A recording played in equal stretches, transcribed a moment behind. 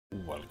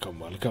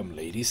Welcome,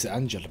 ladies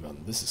and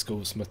gentlemen. This is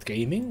Ghostmat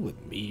Gaming with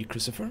me,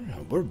 Christopher,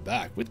 and we're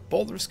back with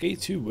Baldur's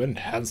Gate 2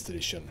 Enhanced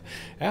Edition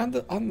and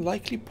the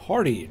unlikely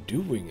party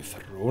doing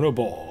Throw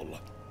Ball.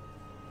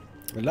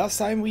 Last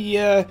time we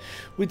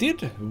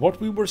did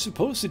what we were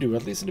supposed to do,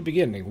 at least in the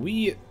beginning.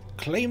 We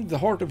claimed the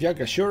heart of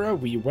Yagashura,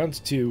 we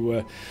went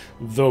to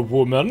the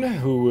woman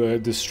who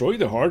destroyed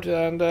the heart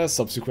and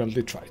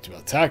subsequently tried to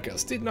attack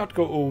us. Did not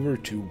go over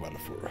too well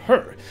for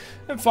her.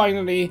 And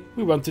finally,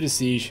 we went to the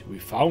siege, we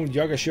found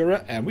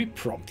Yagashura and we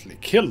promptly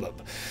killed him.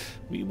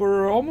 We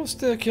were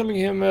almost killing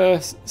him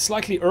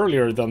slightly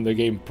earlier than the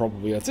game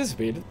probably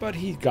anticipated, but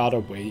he got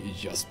away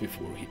just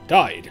before he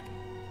died.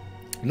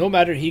 No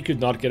matter, he could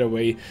not get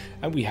away,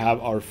 and we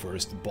have our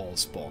first ball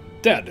spawn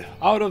dead,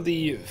 out of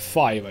the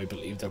 5 I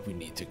believe that we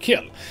need to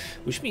kill.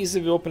 Which means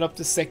that we open up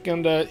the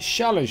second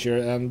challenger,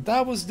 and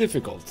that was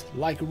difficult,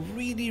 like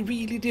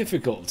really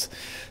difficult.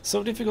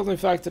 So difficult in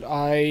fact that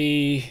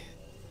I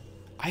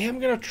am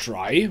gonna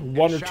try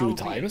 1 or 2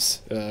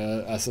 times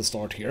as a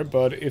start here,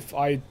 but if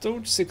I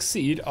don't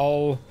succeed,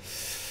 I'll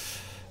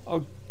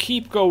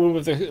keep going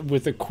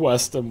with the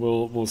quest, and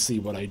we'll see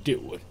what I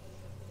do.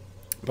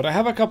 But I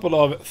have a couple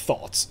of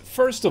thoughts.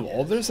 First of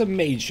all, there's a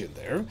mage in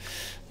there.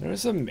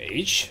 There's a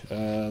mage.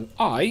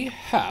 I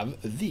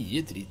have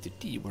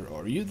the... Where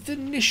are you? The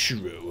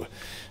Nishru.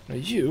 Now,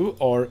 you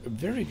are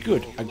very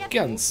good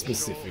against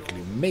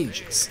specifically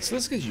mages. So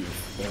let's get you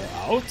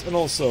out. And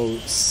also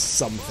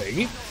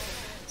something.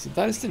 So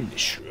that is the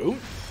Nishru.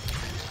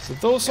 So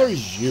those are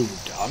you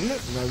done.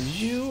 Now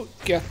you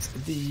get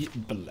the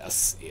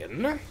Bless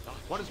in.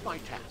 What is my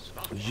task?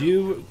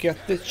 You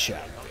get the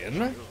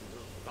Champion.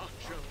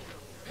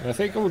 And I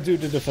think I will do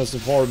the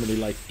defensive harmony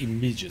like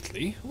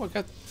immediately. Oh, I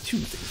got 2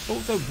 things,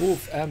 both a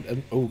wolf and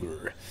an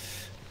ogre.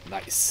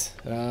 Nice.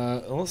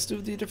 Let's do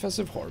the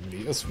defensive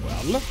harmony as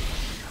well.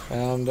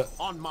 And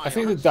I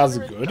think that's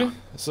good.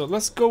 So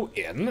let's go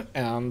in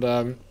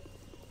and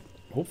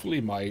hopefully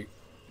my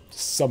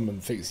summon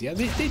things. Yeah,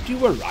 they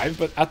do arrive,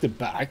 but at the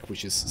back,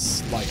 which is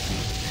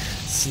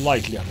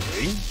slightly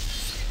annoying.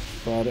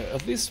 But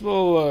at least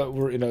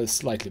we're in a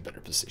slightly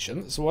better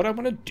position. So what I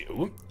want to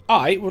do,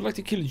 I would like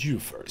to kill you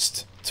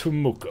first,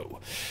 Tomoko.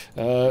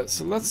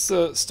 So let's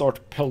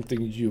start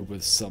pelting you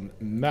with some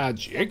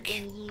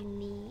magic.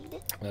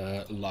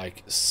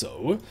 Like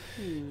so.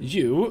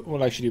 You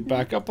will actually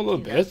back up a little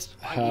bit,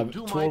 have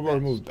Torvar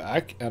move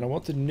back, and I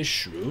want the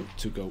Nishru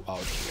to go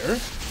out here.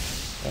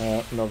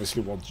 And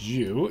obviously want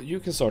you.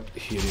 You can start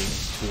hitting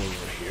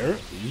Torvar here.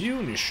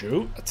 You,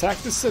 Nishru, attack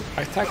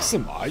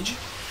Samaj.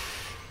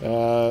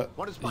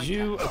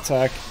 You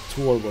attack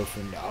Torvar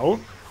for now,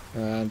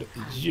 and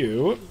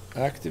you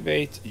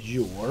activate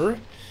your...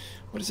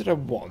 What is it I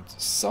want?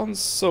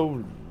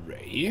 Sunsoul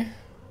Ray.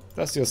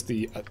 That's just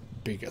the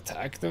big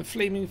attack. Then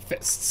Flaming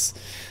Fists.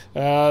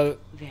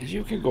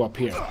 You can go up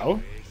here now.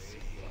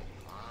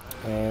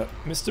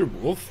 Mr.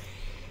 Wolf,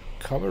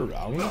 come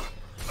around.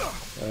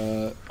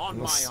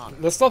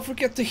 Let's not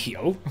forget to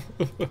heal.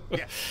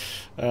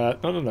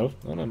 No.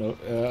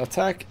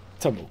 Attack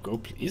Tomoko,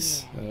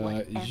 please.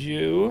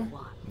 You...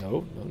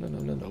 No.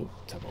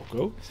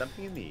 Tomoko.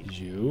 Something you need.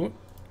 You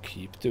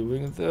keep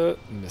doing the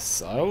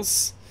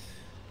missiles.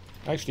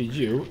 Actually,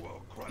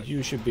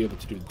 you should be able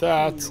to do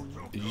that.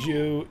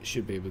 You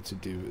should be able to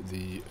do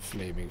the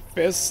Flaming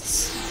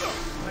Fists.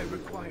 I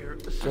require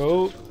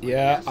Go.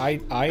 Yeah,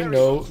 I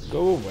know.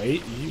 Go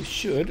away. You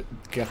should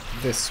get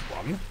this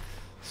one.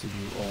 So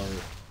you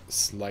are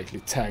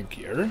slightly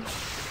tankier.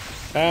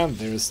 And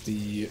there's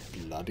the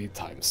bloody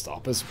time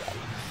stop as well.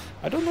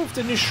 I don't know if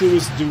the Nishru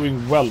is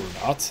doing well or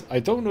not. I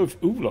don't know if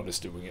Ulan is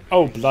doing it.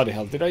 Oh, bloody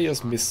hell, did I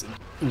just miss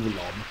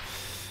Ulan?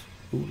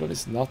 Ulan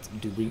is not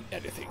doing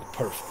anything.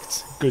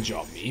 Perfect. Good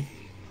job, me.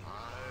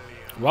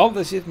 Well,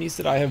 this just means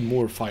that I have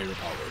more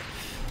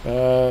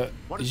firepower.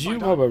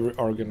 You, however,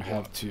 are gonna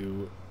have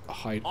to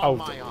hide out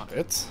a little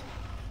bit.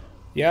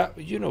 Yeah,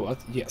 you know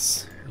what?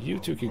 Yes. You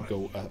two can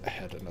go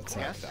ahead and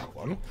attack that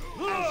one.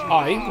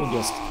 I will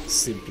just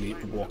simply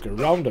walk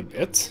around a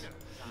bit.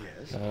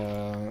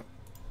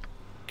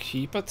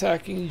 Keep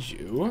attacking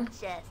you.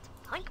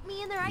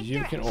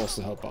 You can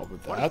also help out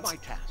with that.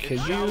 Can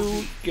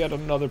you get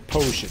another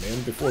potion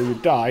in before you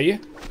die?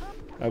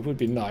 That would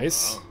be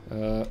nice.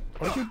 Are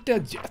you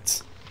dead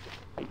yet?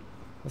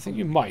 I think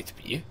you might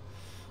be.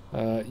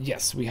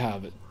 Yes, we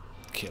have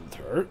killed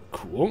her.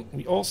 Cool.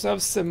 We also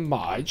have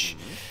Samaj.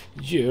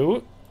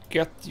 You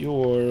get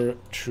your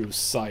true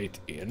sight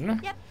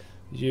in.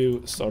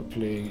 You start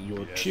playing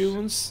your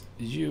tunes.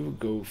 You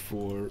go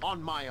for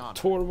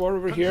Torvar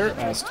over here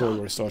as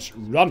Torvar starts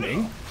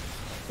running.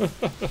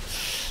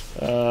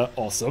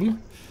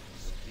 Awesome.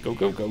 Go.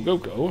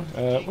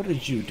 What are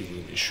you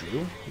doing,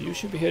 Ishru? You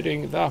should be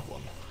hitting that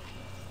one.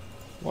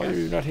 Why are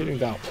you not hitting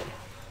that one?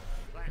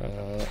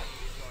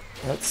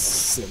 That's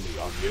silly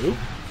on you.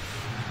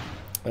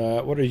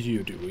 What are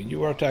you doing?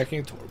 You are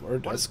attacking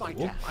Torvar. That's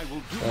cool.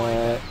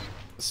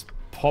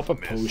 Pop a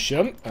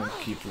potion and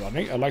keep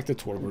running. I like the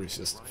Torvar is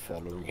just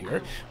following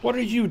here. What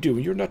are you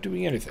doing? You're not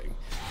doing anything.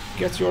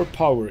 Get your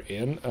power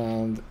in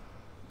and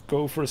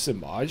go for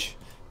Simage.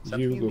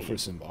 You go for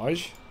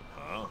Simage.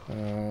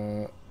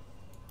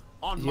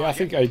 Yeah, I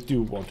think I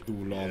do want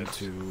Ulan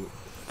to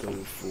go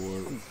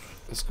for...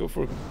 Let's go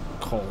for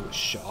call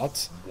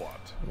shot.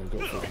 I'm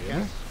gonna go for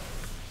him.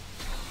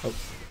 Oh.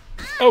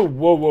 Oh,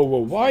 whoa, whoa, whoa.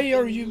 Why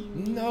are you...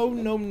 No,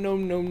 no, no,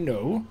 no,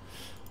 no.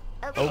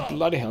 Oh,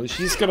 bloody hell.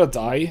 She's gonna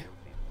die.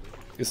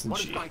 Isn't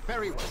she?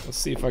 Let's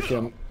see if I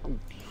can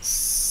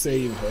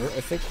save her.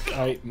 I think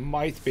I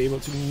might be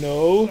able to...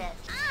 No.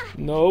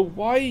 No,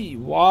 why?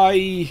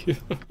 Why?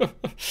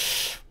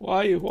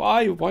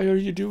 Why are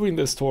you doing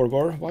this,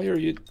 Torvar? Why are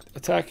you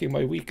attacking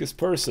my weakest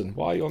person?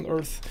 Why on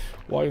earth,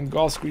 why on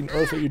God's green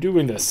earth are you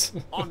doing this?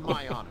 On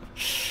my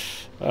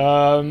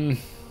honor.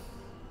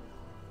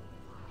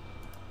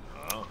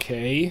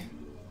 Okay.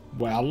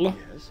 Well,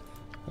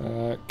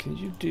 can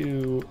you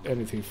do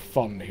anything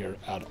fun here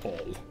at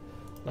all?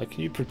 Like,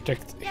 can you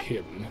protect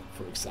him,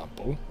 for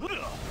example?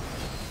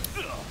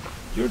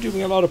 You're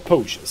doing a lot of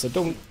potions. I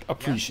don't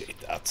appreciate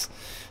that.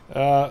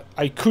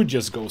 I could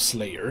just go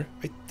Slayer.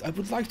 I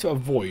would like to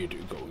avoid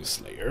going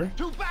Slayer,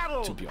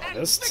 to be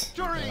honest.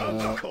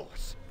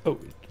 Oh,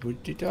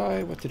 what did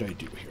I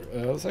do here?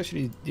 Let's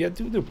actually, yeah,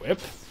 do the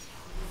whip.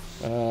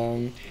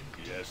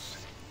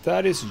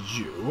 That is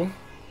you.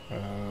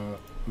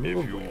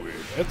 Move away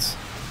with it.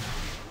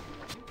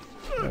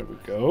 There we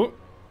go.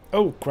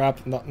 Oh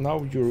crap! Now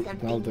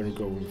they're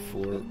going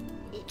for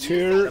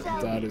Tyr.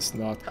 That is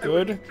not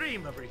good.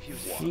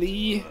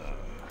 Flee.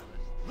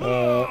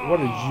 What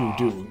are you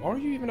doing? Are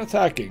you even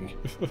attacking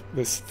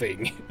this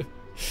thing?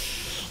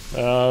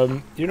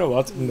 You know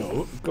what?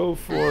 No, go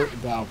for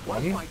that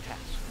one.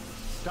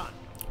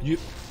 You.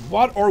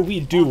 What are we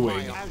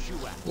doing?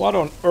 What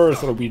on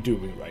earth are we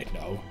doing right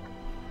now?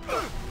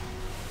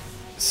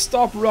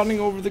 Stop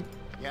running over the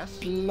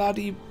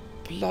bloody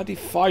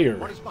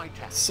fire.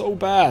 So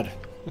bad.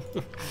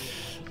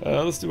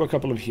 Let's do a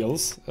couple of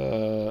heals.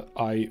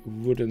 I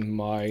wouldn't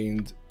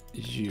mind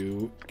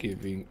you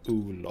giving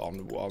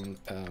Ulan one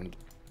and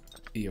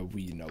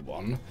Eowina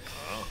one.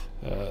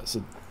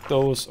 So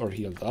those are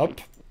healed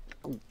up.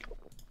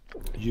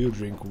 You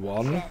drink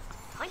one.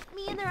 Point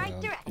me in the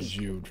right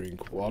direction. You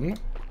drink one.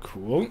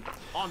 Cool.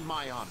 On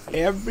my honor.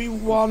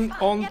 Everyone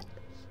on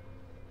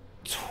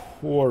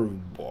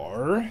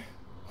Torvar,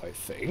 I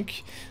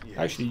think.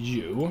 Actually,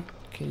 you.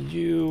 Can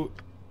you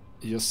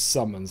just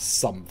summon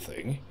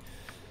something?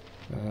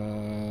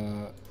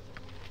 Can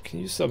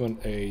you summon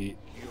a...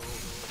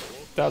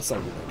 That's a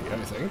good idea,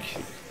 I think.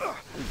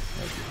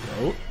 There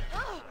you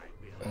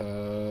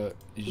go.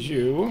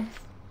 You...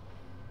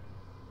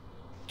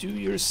 Do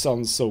your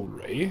Sun Soul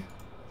Ray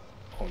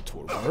on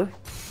Torvar.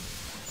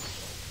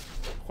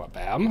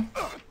 Wabam.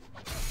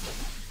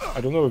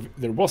 I don't know if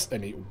there was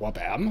any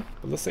Wabam,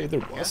 but let's say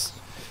there was.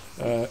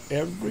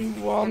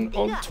 Everyone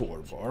on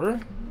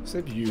Torvar,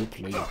 except you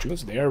play your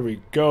tunes. There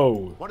we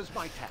go. What is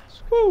my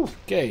task? Woo,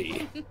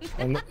 okay.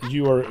 And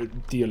you are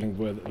dealing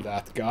with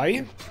that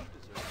guy,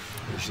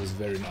 which is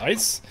very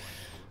nice.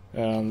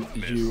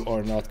 You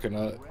are not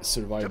gonna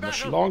survive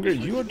much longer.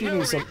 You are dealing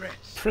with some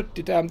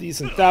pretty damn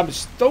decent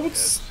damage. Don't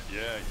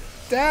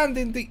stand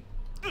in the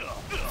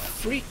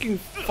freaking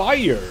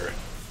fire.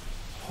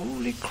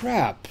 Holy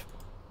crap.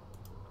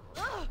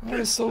 That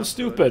is so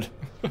stupid.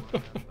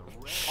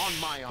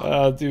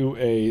 Do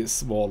a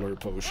smaller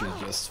potion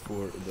just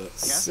for the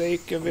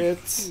sake of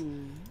it.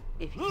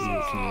 You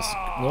can just...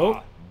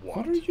 No.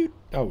 What are you...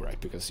 Oh, right,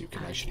 because you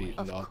can actually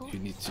not... You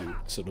need to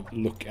sort of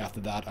look at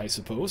that, I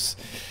suppose.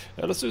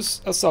 Let's do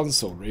a Sun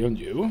Soul Ray on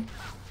you.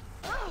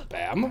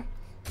 Bam. A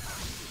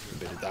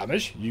bit of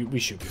damage. We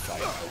should be fine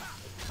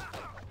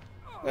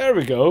now. There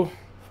we go.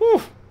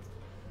 Whew.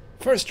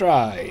 First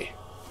try.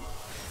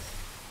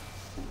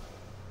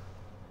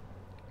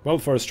 Well,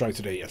 first try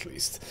today at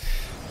least.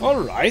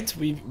 Alright,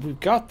 we've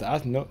got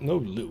that. No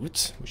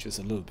loot, which is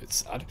a little bit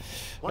sad.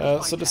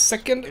 So the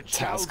second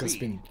task has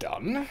been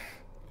done.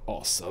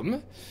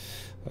 Awesome.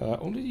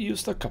 Only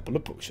used a couple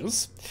of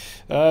potions.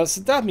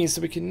 So that means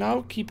that we can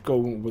now keep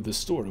going with the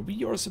story.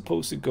 We are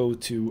supposed to go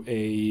to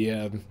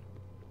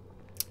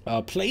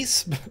a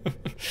place.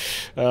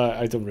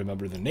 I don't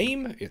remember the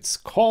name. It's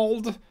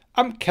called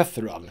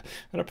Amkethran.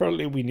 And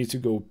apparently we need to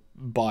go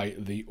by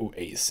the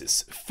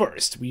oasis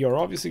first. We are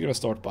obviously going to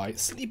start by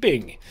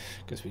sleeping,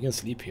 because we can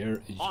sleep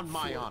here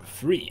for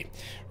free.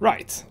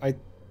 Right, I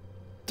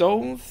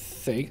don't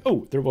think...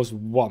 Oh, there was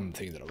one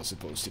thing that I was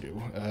supposed to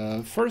do.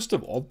 First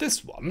of all,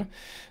 this one.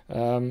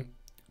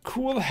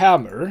 Cool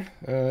hammer.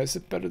 Is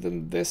it better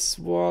than this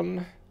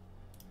one?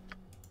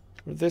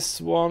 Or this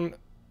one?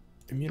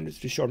 Immunity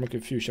to charm and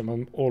confusion.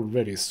 I'm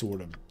already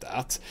sort of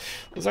that.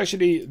 Let's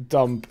actually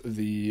dump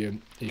the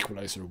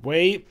equalizer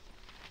away.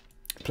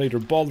 Plater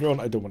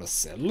Baldur, I don't want to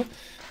sell.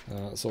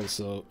 It's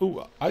also...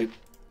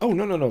 Oh,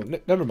 no,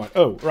 never mind.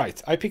 Oh, right.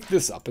 I picked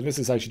this up, and this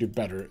is actually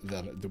better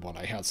than the one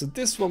I had. So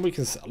this one we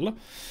can sell.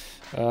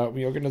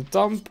 We are going to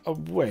dump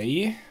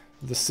away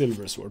the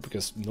silver sword,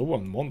 because no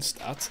one wants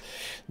that.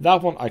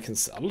 That one I can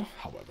sell,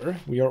 however.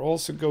 We are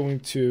also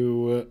going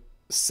to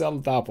sell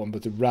that one,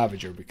 but the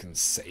Ravager we can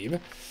save.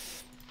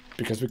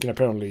 because we can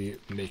apparently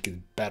make it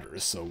better,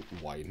 so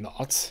why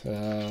not?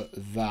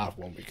 That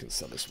one we can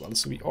sell as well.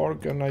 So we are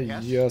gonna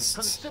Yes,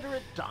 just consider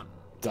it done.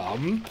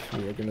 dump.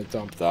 We are gonna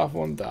dump that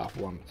one,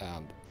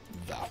 and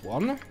that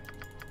one.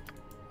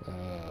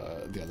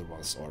 The other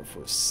ones are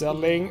for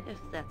selling. If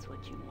that's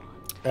what you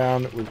want.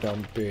 And we're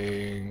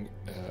dumping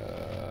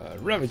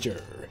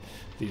Ravager.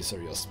 These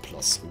are just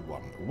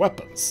 +1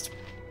 weapons.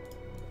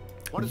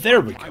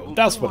 There we go.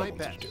 That's what I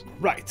wanted to do.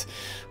 Right.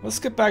 Let's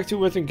get back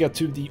to it and get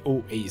to the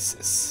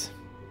Oasis.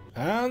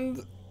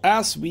 And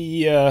as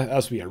we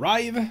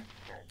arrive,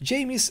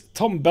 Jamie's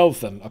Tom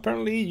Belton.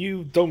 Apparently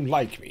you don't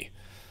like me.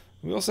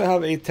 We also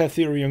have a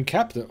Tetherian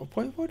captain.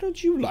 Why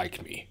don't you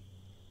like me?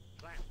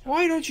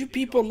 Why don't you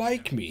people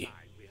like me?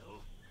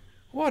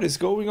 What is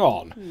going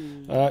on?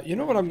 You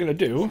know what I'm gonna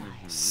do?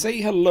 Say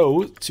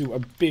hello to a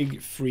big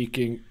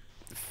freaking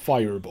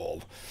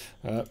fireball.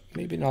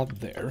 Maybe not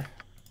there.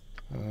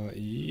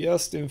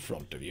 Just in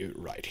front of you,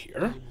 right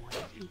here.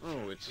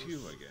 Oh, it's you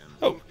again.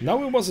 Oh, now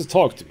he wants to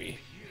talk to me.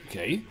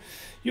 Okay.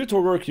 You two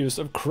were accused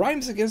of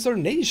crimes against our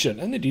nation,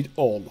 and indeed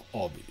all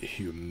of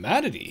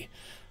humanity.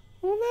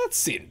 Well,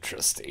 that's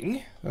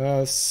interesting.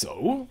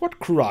 So, what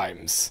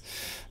crimes?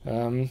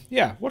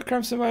 Yeah, what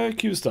crimes am I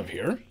accused of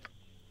here?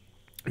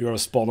 You're a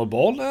spawn of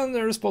Ball, and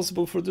they're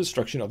responsible for the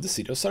destruction of the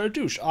city of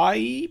Saradouche.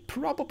 I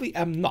probably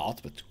am not,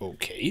 but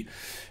okay.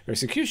 Your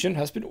execution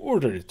has been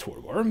ordered,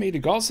 Torvar. May the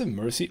gods have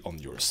mercy on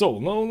your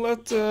soul. No,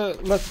 let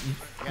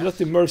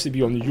the mercy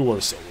be on your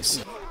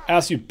souls,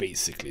 as you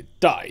basically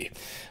die.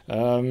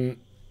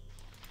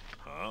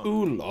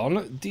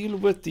 Ulan, deal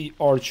with the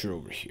archer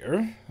over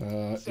here.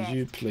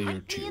 You play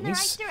your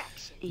tunes.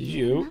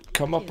 You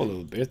come up a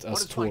little bit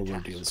as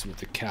Torvar deals with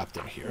the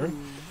captain here.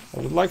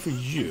 I would like for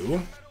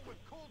you...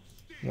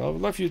 I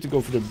would like for you to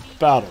go for the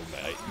battle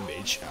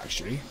mage,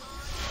 actually.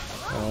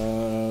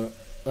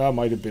 That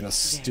might have been a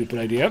stupid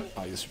idea.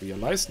 I just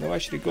realized. No,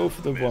 actually go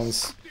for the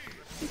ones...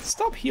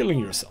 Stop healing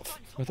yourself.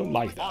 I don't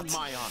like that.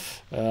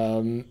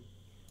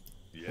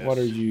 What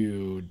are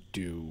you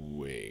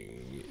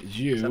doing?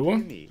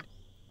 You...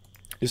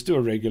 Just do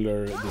a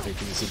regular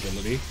detecting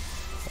visibility.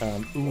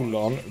 And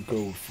Ulan,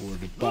 go for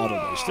the battle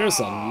mage. There's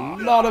a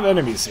lot of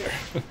enemies here.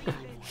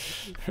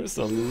 There's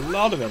a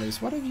lot of enemies.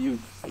 What have you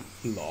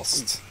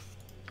lost?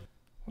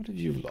 What have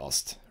you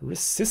lost?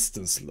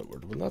 Resistance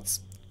lowered. Well,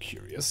 that's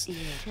curious.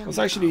 Let's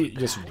actually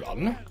just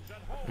run.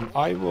 And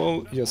I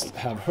will just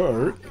have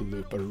her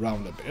loop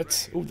around a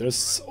bit. Oh, there's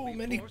so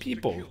many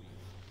people.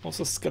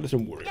 Also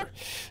skeleton warrior.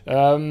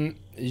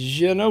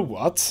 You know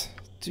what?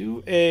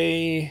 Do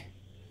a...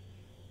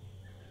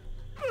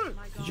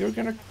 You're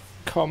gonna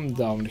come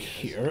down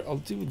here. I'll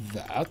do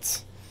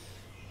that.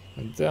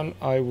 And then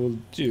I will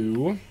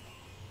do...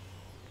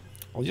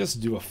 I'll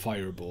just do a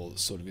fireball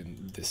sort of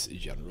in this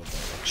general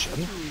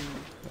direction.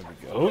 There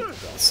we go.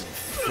 That's some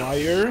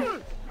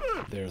fire.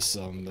 There's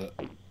some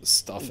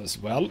stuff as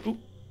well. Ooh.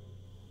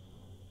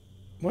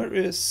 Where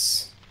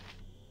is...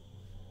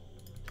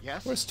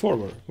 Yes? Where's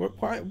Torvar?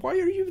 Why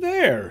are you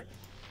there?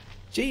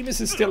 James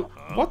is still...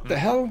 What the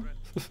hell?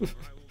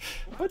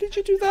 Why did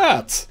you do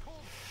that?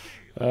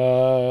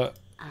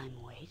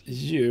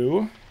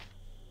 You...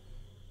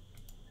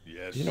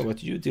 You know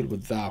what, you deal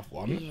with that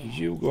one. Yeah.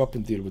 You go up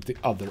and deal with the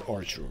other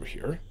archer over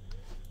here.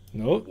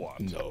 No,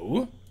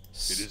 no.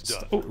 It is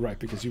done. Oh, right,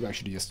 because you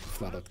actually just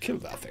flat out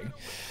killed that thing.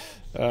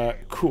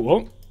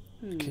 Cool.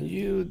 Can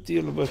you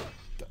deal with...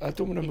 I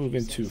don't want to move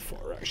in too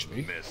far,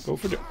 actually. Go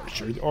for the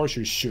archer. The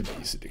archer should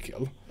be easy to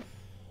kill.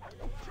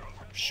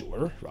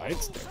 Sure,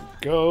 right. There we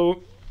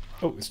go.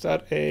 Oh, is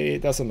that a...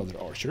 That's another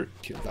archer.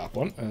 Kill that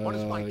one.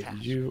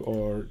 You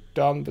are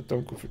done, but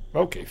don't go for...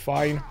 Okay,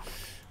 fine.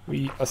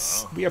 We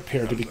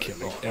appear to be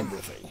killing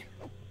everything.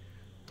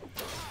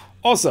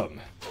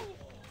 Awesome!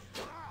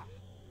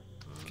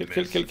 Kill.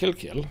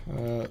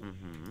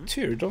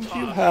 Tyr, don't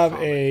you have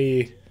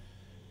a...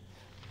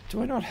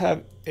 Do I not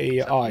have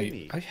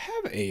AI? I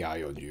have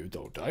AI on you,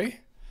 don't I?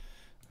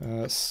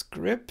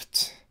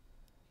 Script.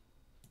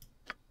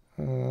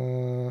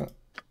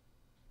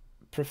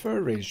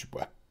 Prefer ranged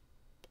weapon.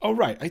 Oh,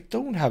 right, I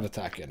don't have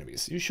attack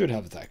enemies. You should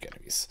have attack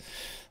enemies.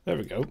 There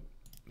we go.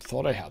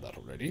 Thought I had that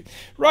already.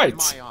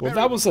 Right, well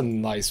that was a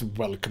nice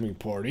welcoming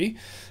party.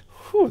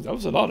 Whew, that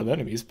was a lot of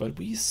enemies, but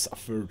we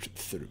suffered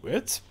through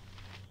it.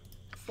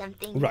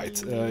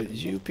 Right,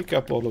 you pick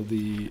up all of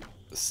the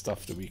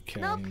stuff that we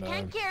can... Nope,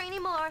 can't carry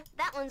anymore.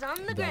 That one's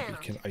on the ground.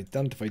 We can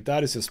identify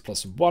that. It's just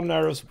 +1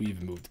 arrows.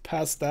 We've moved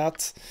past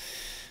that.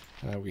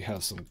 We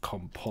have some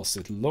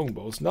composite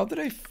longbows. Now that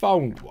I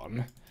found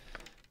one,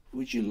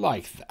 would you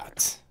like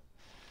that?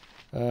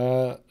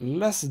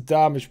 Less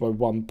damage by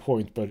 1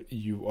 point, but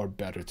you are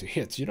better to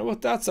hit. You know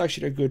what? That's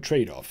actually a good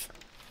trade-off.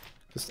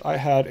 Because I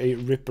had a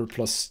Ripper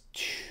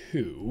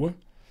 +2.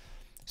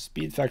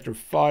 Speed factor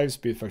 5,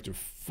 speed factor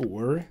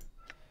 4.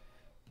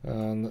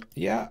 And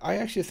yeah, I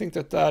actually think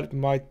that that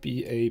might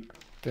be a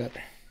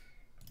better...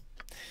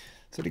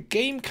 So the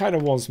game kind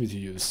of wants me to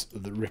use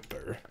the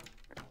Ripper.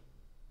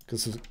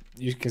 Because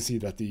you can see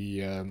that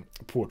the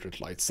portrait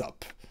lights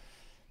up.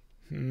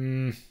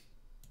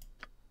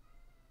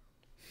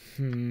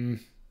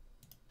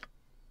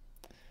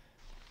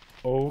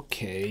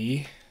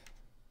 Okay.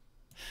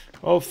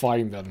 Oh,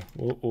 fine then.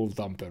 We'll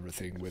dump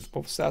everything with...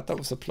 What was that? That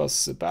was a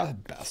plus...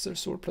 Bastard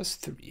Sword plus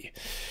 3.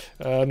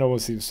 No one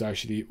seems to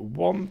actually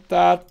want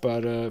that,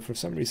 but for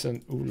some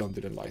reason Ulan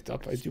didn't light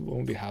up. I do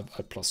only have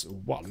a plus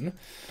 1.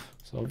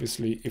 So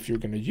obviously, if you're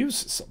going to use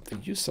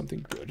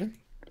something good.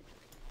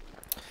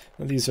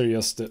 And these are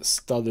just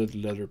studded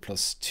leather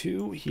plus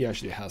 2. He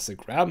actually has a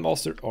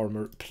Grandmaster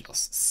armor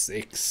plus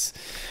 6.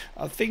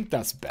 I think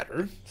that's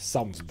better.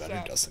 Sounds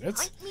better, doesn't it?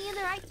 Point me in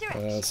the right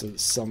direction. So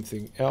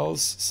something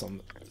else,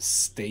 some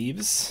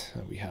staves.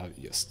 We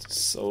have just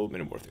so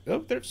many more things.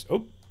 Oh, there's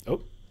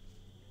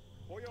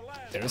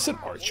there's an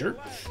archer.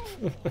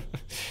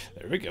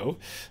 There we go.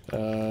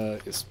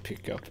 Just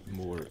pick up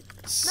more Nope,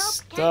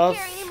 stuff. can't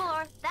carry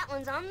anymore. That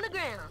one's on the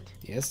ground.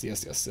 Yes.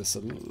 There's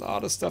a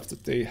lot of stuff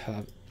that they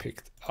have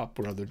picked up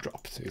or rather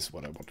dropped, is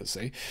what I want to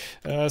say.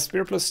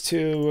 Spear plus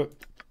 2.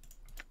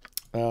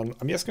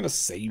 I'm just gonna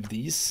save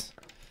these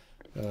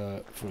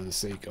for the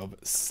sake of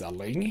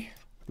selling.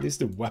 At least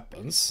the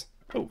weapons.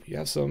 Oh, you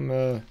have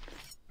some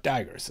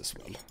daggers as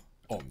well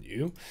on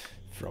you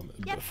from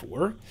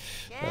before.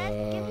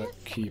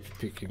 Keep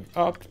picking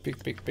up.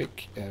 Pick.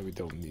 We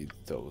don't need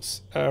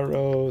those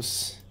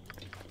arrows.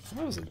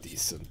 That was a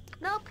decent.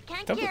 Nope,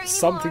 can't That carry was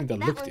something anymore.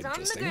 that looked one's on the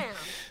interesting.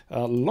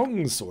 ground.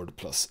 Longsword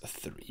plus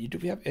 3. Do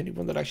we have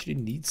anyone that actually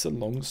needs a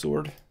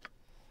longsword?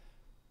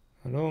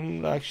 I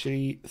don't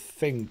actually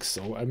think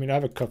so. I mean, I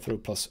have a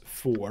cutthroat plus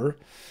 4.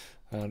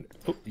 And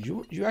oh,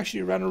 you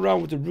actually ran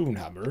around with the rune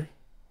hammer,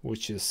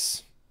 which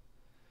is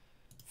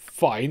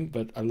fine,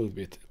 but a little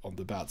bit on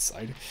the bad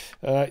side.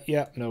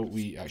 Yeah, no,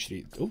 we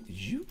actually... Oh,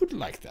 you would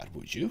like that,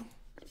 would you?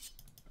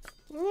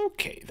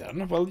 Okay,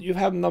 then. Well, you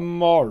have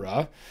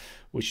Namara,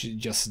 which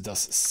just does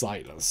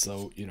silence,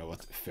 so you know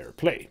what, fair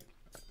play.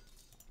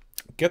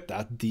 Get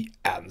that, the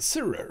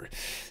Answerer.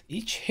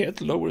 Each hit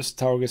lowers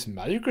target's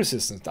magic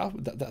resistance.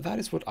 That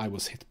is what I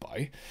was hit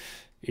by.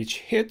 Each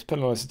hit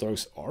penalizes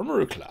target's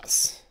armor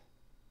class.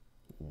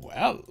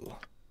 Well,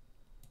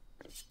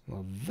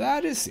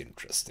 that is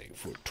interesting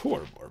for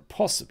Torvor,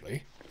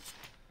 possibly.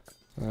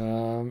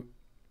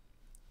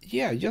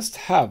 Yeah, just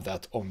have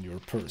that on your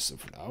person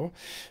for now.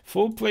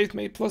 Full plate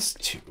made plus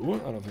 2.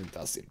 I don't think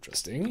that's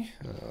interesting.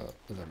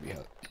 And then we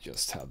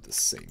just have the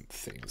same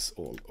things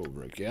all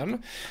over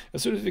again.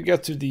 As soon as we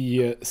get to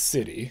the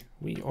city,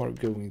 we are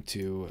going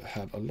to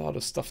have a lot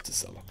of stuff to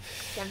sell.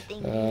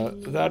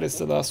 That is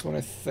the last one,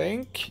 I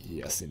think.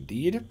 Yes,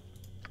 indeed.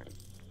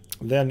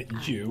 Then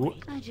you...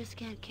 I just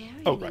can't carry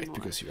Oh, right, anymore.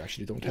 because you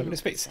actually don't have any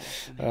space.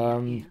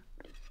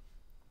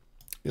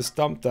 Just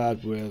dump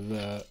that with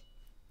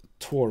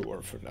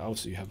Torwar for now,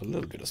 so you have a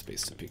little bit of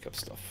space to pick up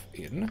stuff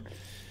in.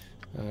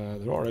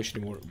 There are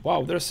actually more...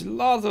 Wow, there's a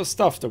lot of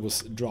stuff that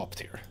was dropped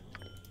here.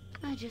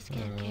 I just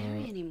can't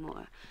carry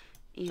anymore.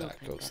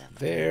 That goes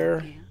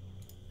there.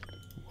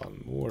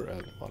 One more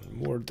and one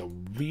more.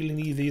 Don't really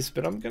need these,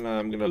 but I'm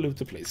gonna loot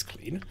the place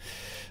clean.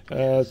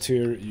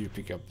 Tyr, you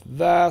pick up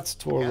that.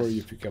 Torwar, Yes.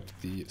 you pick up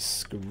the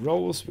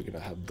scrolls. We're gonna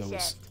have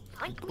those,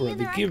 Point me or in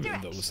we the right give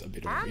direction. those a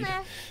bit of Down need.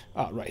 there.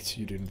 Ah, right.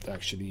 You didn't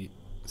actually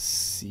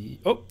see.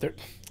 Oh, there.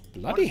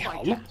 Bloody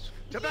hell! Yeah,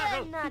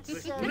 not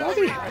so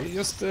Bloody bad. hell! You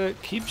just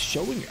keep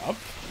showing up.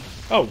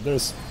 Oh,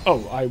 there's.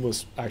 Oh, I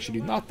was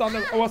actually not done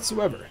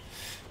whatsoever.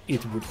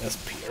 It would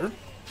appear.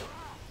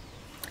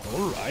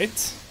 All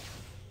right.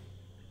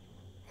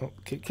 Oh,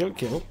 kill.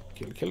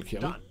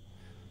 Done.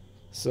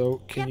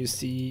 So, can you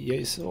see? Yeah,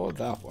 you saw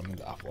that one and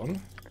that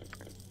one.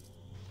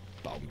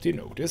 Bounty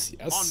notice,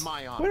 yes. On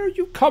my honor. Where are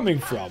you coming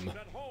from?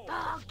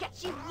 I'll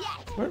get you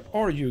yet. Where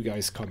are you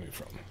guys coming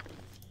from?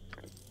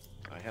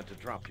 I had to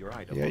drop your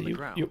item Yeah, on the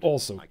ground. you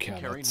also I can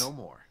carry cannot. no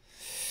more.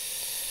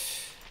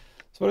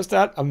 So what is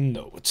that? A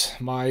note.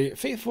 My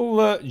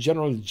faithful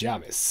General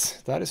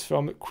Jamis. That is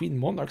from Queen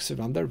Monarch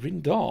Savanda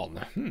Rindan.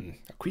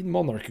 A Queen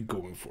Monarch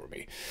going for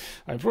me.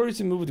 I implore you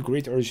to move with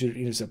great urgency to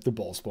intercept the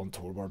ballspawn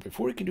Torvar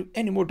before he can do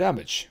any more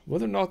damage.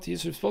 Whether or not he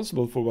is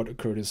responsible for what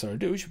occurred in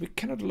Saradush, we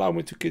cannot allow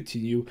him to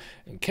continue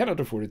and cannot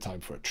afford the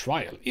time for a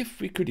trial, if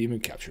we could even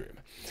capture him.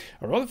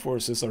 Our other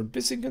forces are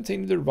busy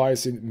containing the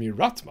rise in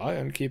Miratma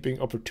and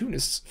keeping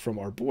opportunists from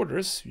our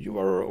borders. You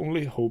are our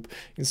only hope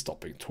in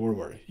stopping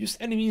Torvar. Use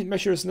any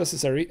measures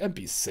necessary and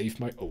be safe,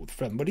 my old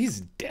friend. But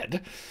he's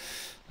dead.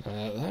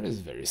 That is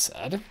very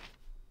sad.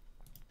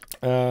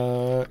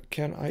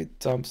 Can I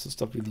dump some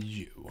stuff with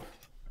you?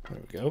 There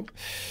we go.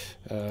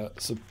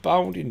 So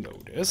bounty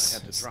notice.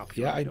 I had to drop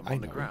your Yeah, item I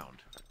on the know. ground.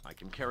 I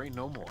can carry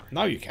no more.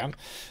 Now you can.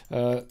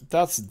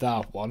 That's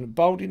that one.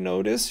 Bounty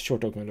notice.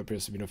 Short document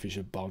appears to be an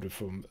official bounty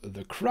from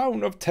the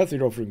Crown of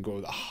Tethid offering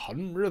gold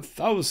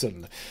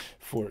 100,000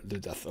 for the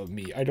death of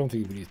me. I don't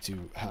think we need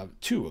to have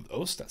 2 of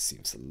those. That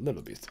seems a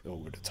little bit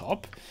over the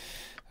top.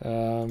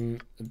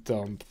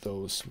 Dump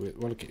those with...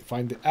 Well, okay.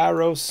 Find the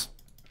arrows.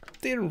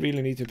 Didn't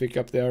really need to pick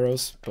up the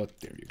arrows, but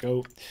there you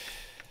go.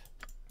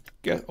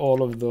 Get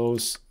all of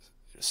those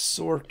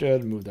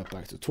sorted. Move that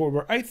back to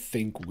Torvar. I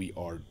think we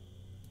are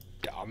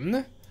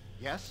done.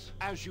 Yes,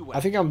 as you wish. I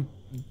think I'm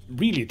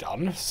really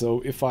done,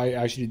 so if I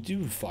actually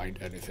do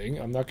find anything,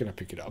 I'm not gonna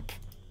pick it up.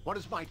 What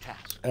is my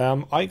task?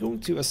 I'm going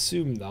to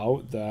assume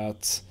now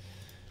that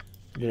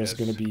there's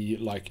gonna be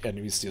like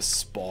enemies just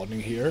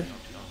spawning here,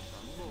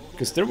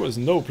 because there was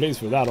no place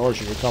for that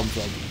archer to come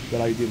from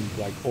that I didn't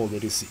like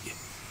already see.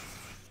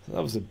 So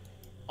that was a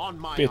On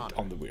my bit honor.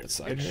 on the weird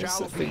side. It Here's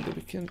shall a thing be. that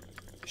we can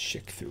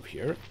check through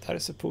here. That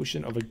is a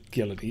potion of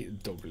agility.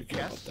 Don't really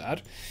care Yes. about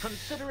that.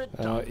 Consider it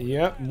done.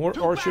 Yeah, more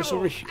To archers battle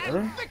over and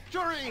here.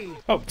 victory!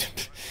 Oh,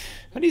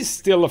 and he's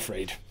still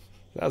afraid.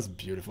 That's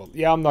beautiful.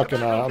 Yeah, I'm not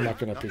gonna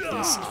pick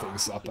these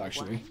things up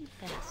actually.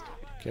 Bastard.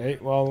 Okay,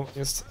 well,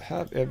 just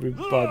have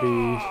everybody.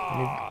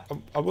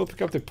 I will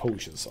pick up the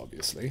potions,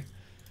 obviously.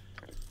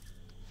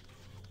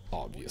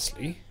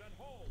 Obviously.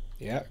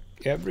 Yeah,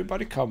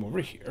 everybody come over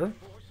here.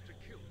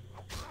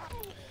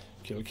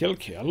 Kill, kill,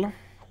 kill.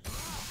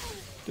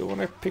 Do you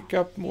want to pick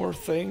up more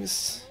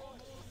things?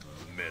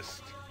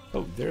 Missed.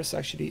 Oh, there's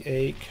actually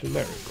a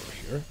cleric over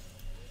here.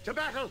 To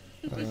battle!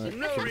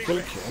 Kill,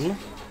 kill, kill.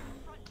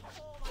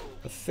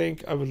 I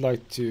think I would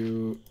like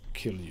to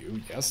kill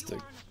you. Yes,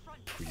 the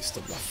priest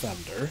of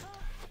Lathander.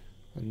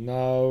 And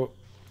now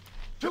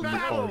To the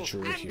battle! archer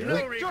over and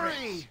here.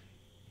 victory!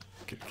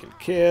 Kill, kill, To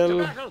kill.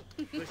 battle!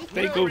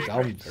 They go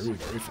down very,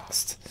 very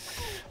fast.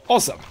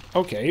 Awesome.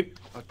 Okay,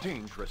 A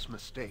dangerous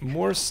mistake.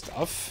 more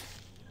stuff.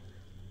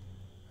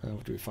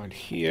 What do we find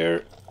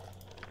here?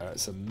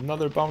 There's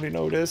another bounty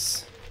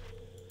notice.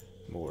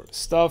 More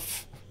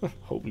stuff.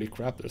 Holy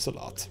crap, there's a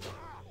lot.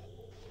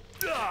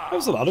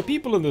 There's a lot of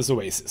people in this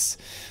oasis.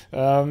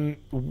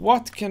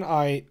 What can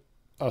I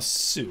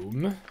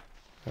assume?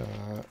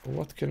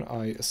 What can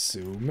I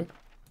assume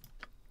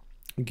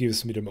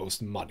gives me the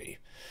most money?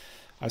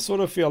 I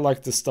sort of feel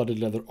like the studded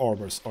leather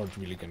armors aren't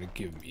really going to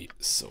give me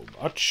so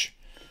much.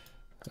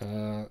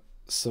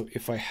 So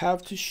if I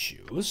have to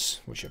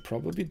choose, which I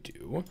probably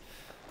do,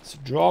 so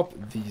drop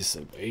these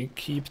away,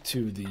 keep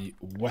to the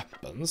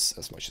weapons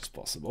as much as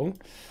possible.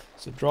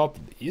 So drop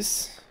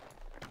these,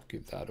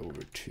 give that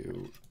over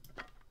to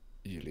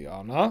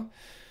Juliana.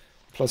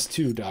 Plus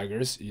 2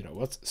 daggers, you know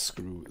what,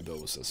 screw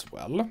those as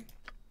well.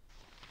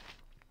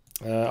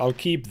 I'll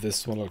keep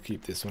this one, I'll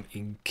keep this one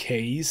in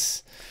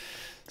case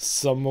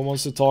someone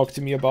wants to talk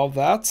to me about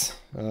that.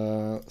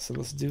 So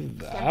let's do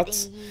that.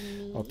 Something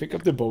you need. I'll pick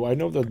up the bow. I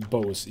know that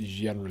bows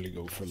generally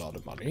go for a lot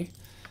of money.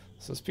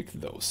 So let's pick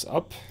those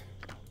up.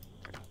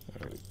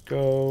 There we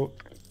go.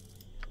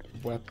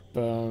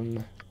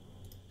 Weapon.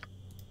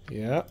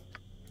 Yeah.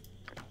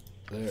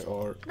 There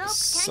are Nope,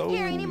 so can't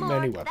carry anymore.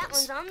 many That weapons.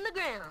 one's on the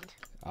ground.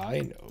 I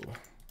know.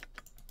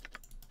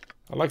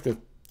 I like that.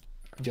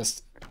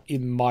 Just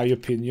in my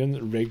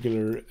opinion,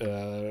 regular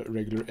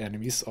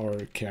enemies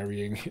are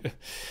carrying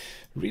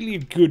really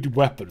good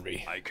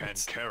weaponry. I can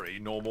carry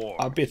no more.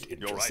 A bit Your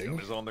interesting. item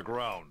is on the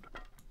ground.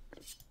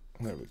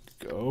 There we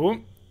go.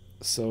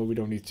 So we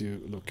don't need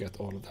to look at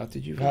all of that.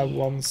 Did you have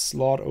one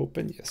slot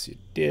open? Yes, you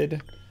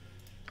did.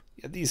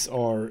 Yeah, these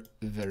are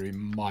very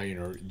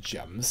minor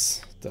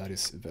gems. That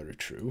is very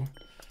true.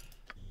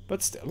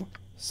 But still,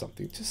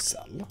 something to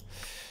sell.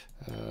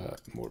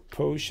 More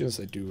potions.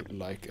 I do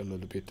like a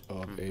little bit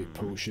of a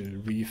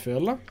potion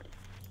refill.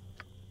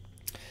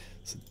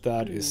 So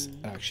that is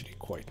actually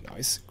quite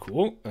nice.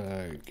 Cool.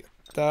 Get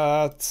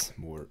that.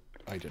 More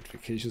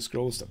identification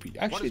scrolls that we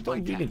What actually is my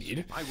don't really task?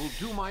 need. I will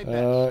do my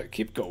best.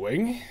 Keep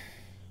going.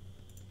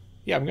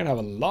 Yeah, I'm gonna have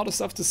a lot of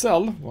stuff to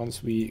sell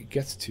once we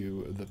get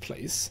to the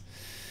place.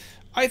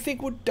 I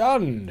think we're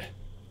done.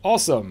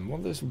 Awesome.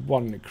 Well, there's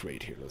one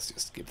crate here. Let's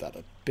just give that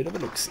a bit of a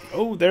look-see.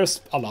 Oh, there's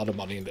a lot of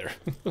money in there.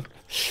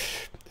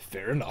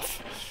 Fair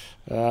enough.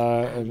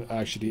 And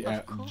actually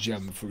a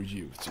gem for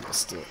you to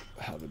just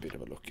have a bit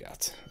of a look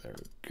at. There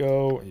we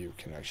go. And you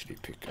can actually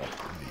pick up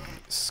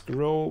the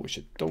scroll, which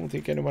I don't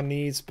think anyone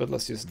needs, but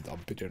let's just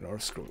dump it in our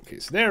scroll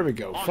case. There we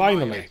go.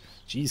 Finally.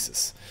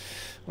 Jesus.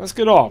 Let's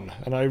get on.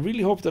 And I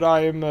really hope that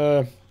I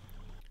am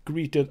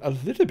greeted a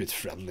little bit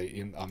friendly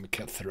in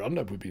Amkethran.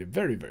 That would be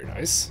very, very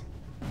nice.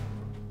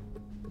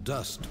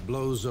 Dust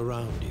blows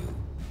around you,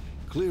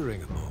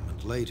 clearing a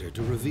moment later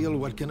to reveal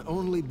what can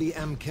only be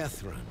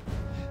Amkethran,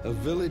 a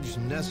village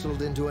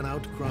nestled into an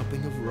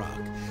outcropping of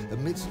rock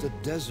amidst a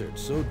desert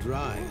so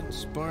dry and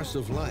sparse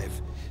of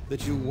life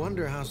that you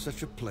wonder how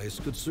such a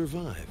place could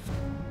survive.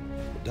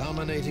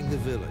 Dominating the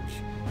village,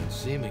 and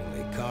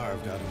seemingly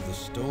carved out of the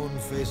stone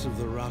face of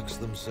the rocks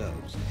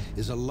themselves,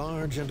 is a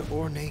large and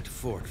ornate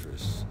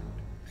fortress,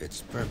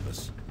 its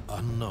purpose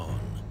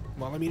unknown.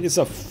 Well, I mean, it's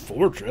a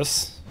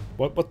fortress.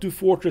 What do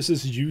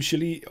fortresses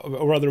usually,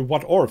 or rather,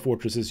 what are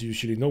fortresses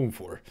usually known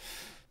for?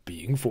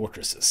 Being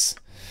fortresses.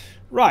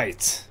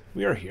 Right,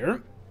 we are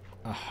here.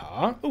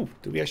 Aha. Oh,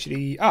 do we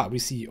actually... Ah, we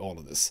see all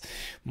of this.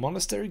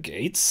 Monastery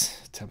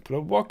Gates, Temple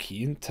of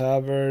Joaquin,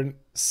 Tavern,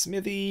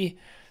 Smithy,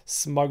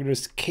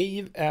 Smuggler's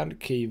Cave, and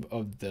Cave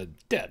of the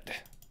Dead.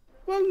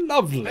 Well,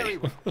 lovely.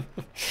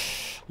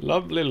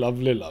 Lovely,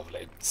 lovely,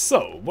 lovely.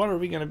 So, what are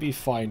we going to be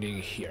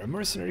finding here?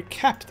 Mercenary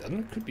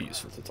Captain. Could be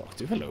useful to talk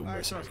to. Hello,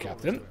 Mercenary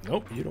Captain.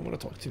 Nope, you don't want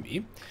to talk to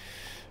me.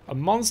 A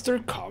monster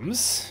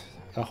comes.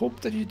 I hope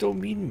that you don't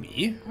mean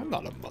me. I'm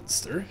not a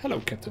monster. Hello,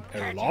 Captain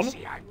Can't you Erlon.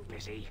 see I'm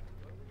busy?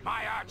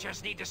 My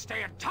archers need to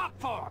stay in top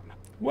form.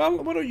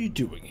 Well, what are you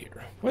doing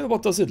here? Well,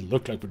 what does it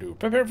look like we do?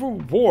 Prepare for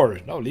war.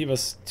 Now leave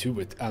us to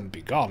it and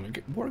be gone.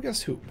 War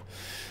against whom?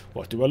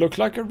 What do I look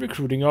like? A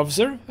recruiting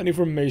officer? An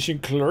information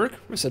clerk?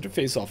 We're set to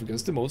face off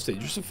against the most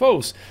dangerous of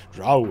foes.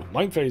 Drow,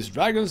 mind-flayers,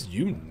 dragons,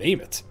 you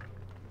name it.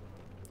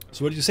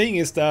 So what you're saying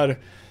is that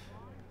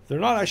they're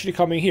not actually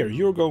coming here.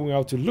 You're going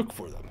out to look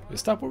for them.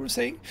 Is that what we're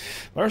saying?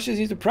 My archers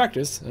need to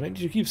practice, and I need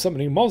to keep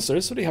summoning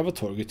monsters so they have a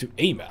target to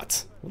aim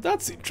at. Well,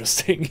 that's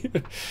interesting.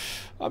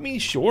 I mean,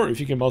 sure, if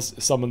you can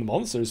summon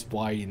monsters,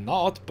 why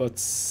not? But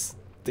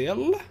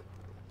still,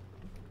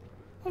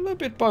 a little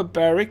bit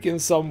barbaric in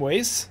some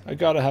ways, I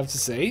gotta have to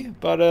say.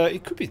 But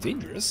it could be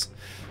dangerous.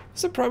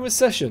 It's a private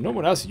session. No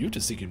one asked you to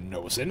stick your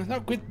nose in. Now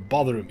quit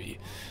bothering me.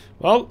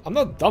 Well, I'm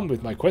not done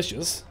with my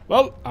questions.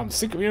 Well, I'm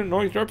sick of your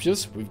annoying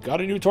interruptions. We've got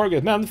a new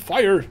target, man.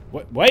 Fire!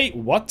 Wait,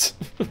 what?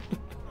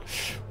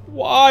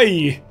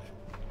 Why?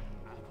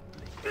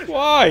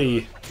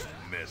 Why?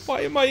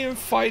 Why am I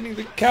fighting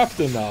the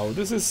captain now?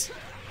 This is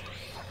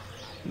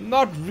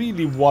not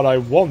really what I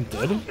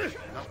wanted.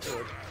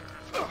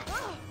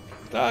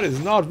 That is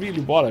not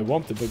really what I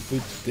wanted, but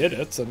we did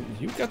it, and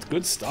you got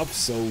good stuff,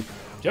 so you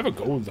have a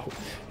gold.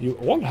 You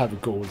all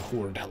have gold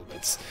horned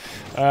helmets.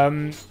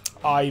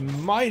 I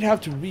might have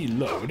to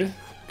reload,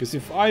 because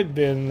if I've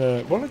been...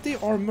 well, they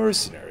are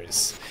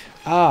mercenaries.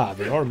 Ah,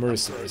 they are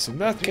mercenaries. In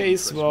that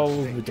case, well,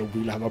 we don't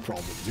really have a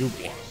problem, do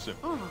we?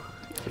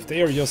 If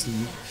they are just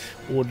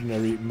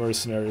ordinary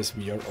mercenaries,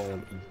 we are all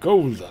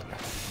golden.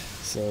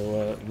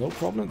 So, no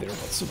problem there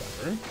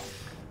whatsoever.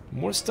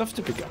 More stuff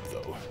to pick up,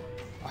 though.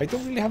 I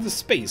don't really have the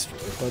space for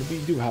it, but we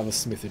do have a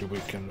smithy that we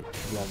can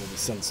probably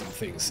sell some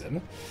things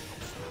in.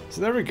 So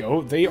there we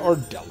go, they are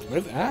dealt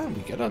with, and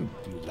we get a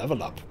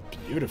level up.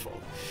 Beautiful.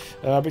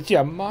 But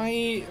yeah,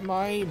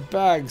 my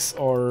bags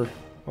are...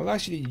 Well,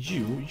 actually,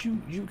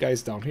 you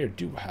guys down here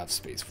do have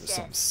space for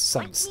some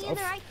stuff.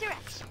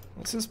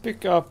 Let's just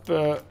pick up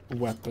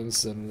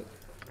weapons and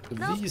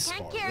these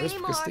armors,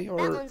 because they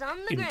are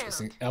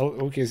interesting.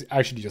 Okay, it's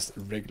actually just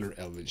regular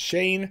elven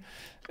chain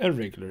and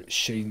regular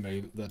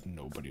chainmail that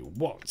nobody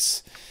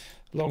wants.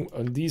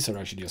 And these are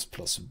actually just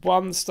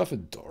 +1 stuff, a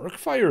dark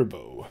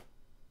firebow.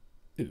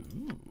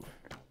 Ooh.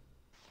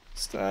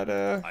 Is that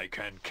I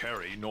can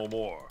carry no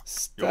more.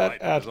 Is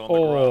that at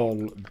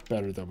all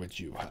better than what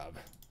you have?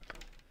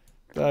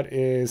 That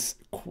is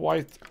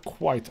quite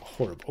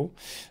horrible.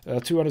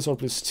 200 sword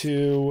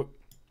 +2.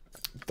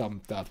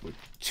 Dump that with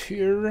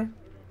tier.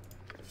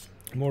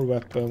 More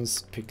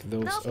weapons. Pick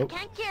those. Nope, oh,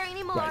 can't carry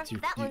anymore.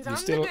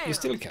 right. You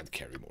still can't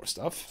carry more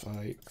stuff.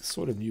 I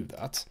sort of knew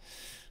that.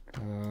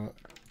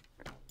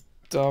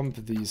 Dump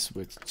these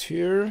with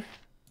tier.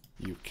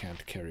 You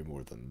can't carry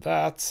more than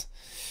that.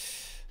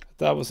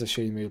 That was a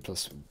chainmail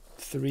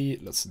 +3.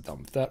 Let's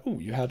dump that. Oh,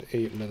 you had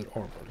a leather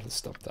armor. Let's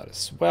dump that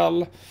as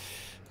well.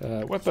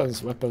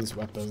 Weapons.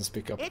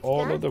 Pick up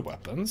all of the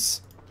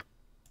weapons.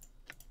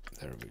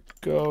 There we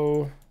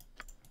go.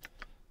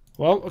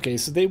 Well, okay,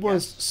 so they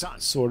weren't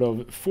sort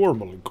of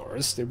formal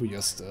guards. They were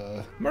just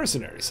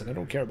mercenaries, and I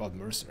don't care about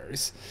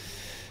mercenaries.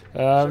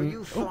 So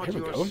you thought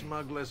here we your go.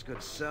 smugglers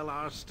could sell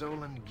our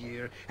stolen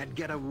gear and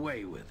get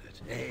away with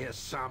it, eh,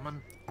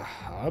 Salmon?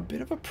 A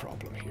bit of a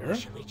problem here.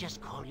 Should we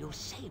just call you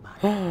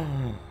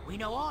Saman? We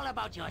know all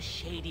about your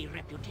shady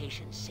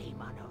reputation,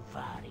 Saman of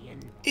Varian.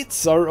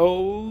 It's our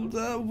old,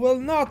 well,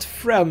 not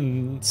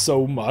friend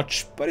so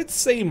much, but it's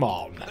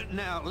Saman.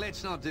 Now,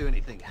 let's not do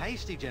anything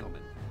hasty,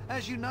 gentlemen.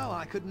 As you know,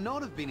 I could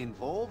not have been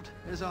involved,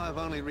 as I have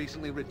only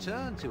recently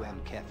returned to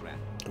Amkethran.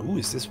 Oh,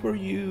 is this where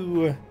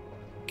you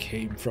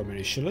came from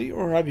initially,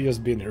 or have you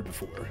just been here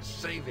before?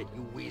 Save it,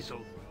 you weasel.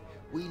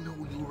 We know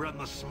you run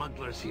the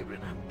smugglers here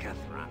in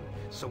Amkethran,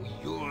 so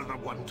you're the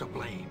one to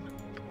blame.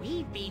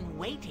 We've been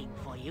waiting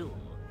for you.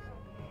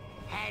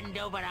 Hand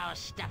over our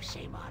stuff,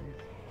 Saman,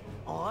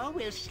 or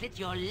we'll slit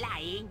your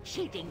lying,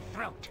 cheating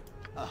throat.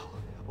 Oh,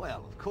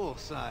 well, of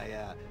course,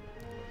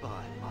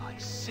 by my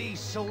sea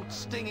salt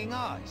stinging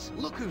eyes.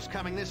 Look who's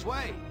coming this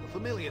way. A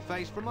familiar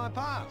face from my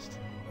past.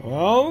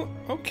 Well,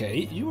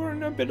 okay, you are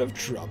in a bit of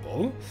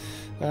trouble,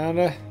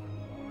 and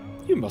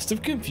you must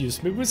have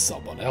confused me with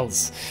someone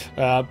else.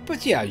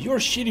 But yeah, your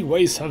shitty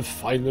ways have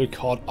finally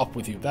caught up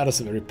with you. That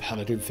is a very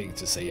paladin thing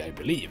to say, I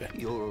believe.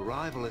 Your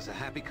arrival is a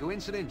happy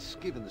coincidence,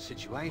 given the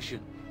situation.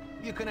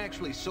 You can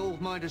actually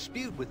solve my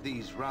dispute with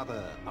these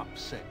rather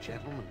upset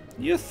gentlemen.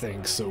 You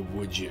think so,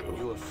 would you?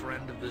 You a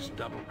friend of this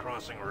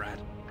double-crossing rat?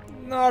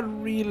 Not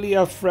really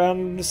a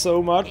friend so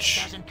It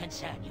much. doesn't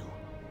concern you.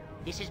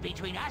 This is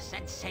between us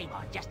and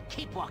Saman. Just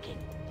keep walking.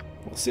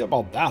 We'll see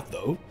about that,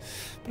 though.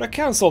 But I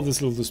can solve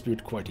this little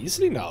dispute quite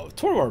easily now.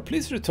 Torvar,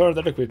 please return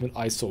that equipment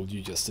I sold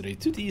you yesterday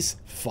to these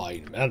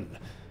fine men.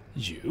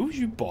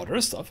 You bought our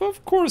stuff?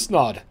 Of course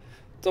not.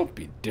 Don't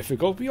be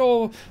difficult. We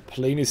all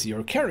plainly see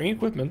you're carrying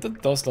equipment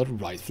that does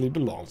not rightfully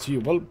belong to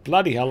you. Well,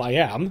 bloody hell I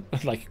am.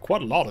 Like,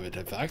 quite a lot of it,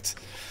 in fact.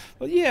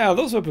 But yeah,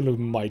 those weapons look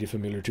mighty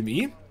familiar to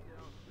me.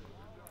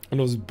 And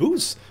those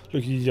boots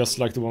look just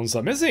like the ones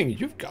I'm missing.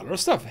 You've got our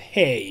stuff.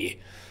 Hey,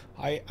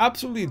 I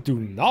absolutely do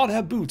not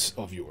have boots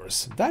of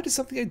yours. That is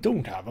something I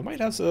don't have. I might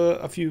have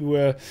a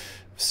few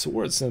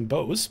swords and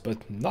bows,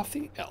 but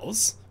nothing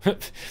else.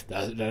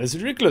 that is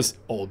ridiculous.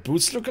 All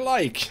boots look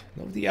alike.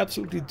 No, they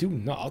absolutely do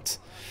not.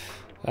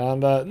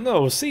 And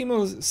no,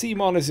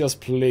 Simon is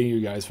just playing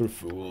you guys for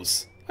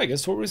fools. I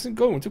guess Thor isn't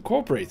going to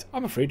cooperate.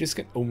 I'm afraid this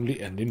can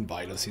only end in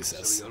violence, he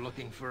says. So you're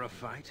looking for a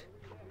fight?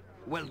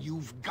 Well,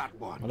 you've got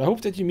one. Well, I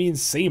hope that you mean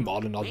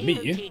Simon and not We'll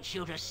me. teach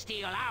you to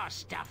steal our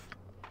stuff.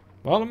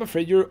 Well, I'm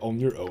afraid you're on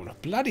your own.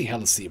 Bloody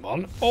hell,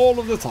 Simon. All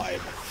of the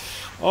time.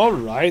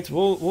 Alright,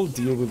 we'll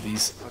deal with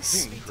these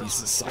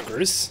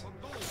suckers.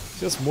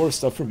 Just more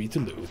stuff for me to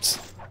loot,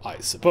 I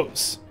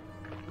suppose.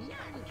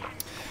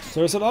 So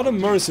there's a lot of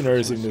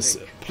mercenaries in this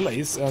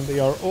place, and they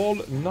are all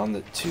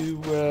none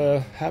too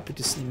happy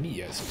to see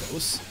me, I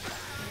suppose.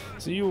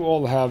 So you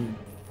all have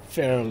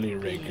fairly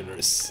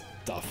regular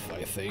stuff,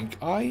 I think.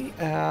 I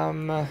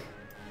am...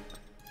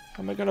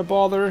 Am I gonna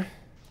bother?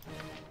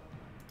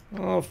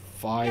 Oh,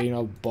 fine,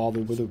 I'll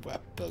bother with the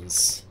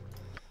weapons.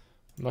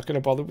 I'm not gonna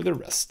bother with the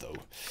rest, though.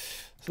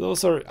 So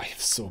those are... I have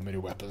so many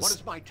weapons. What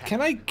is my task?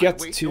 Can I get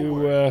Wait,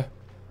 to...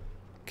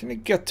 Can I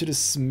get to the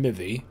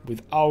smithy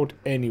without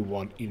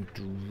anyone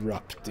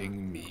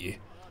interrupting me?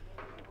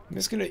 I'm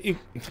just gonna...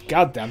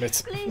 God damn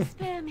it. Please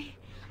spare me.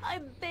 I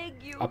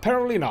beg you.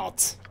 Apparently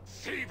not.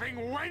 Thieving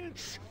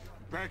wench!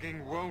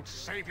 Begging won't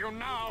save you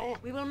now!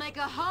 We will make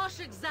a harsh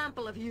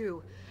example of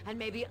you, and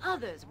maybe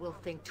others will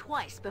think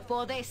twice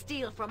before they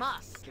steal from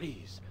us.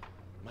 Please.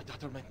 My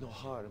daughter meant no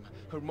harm.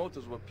 Her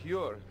motives were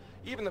pure,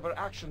 even if her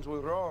actions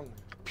were wrong.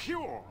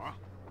 Pure?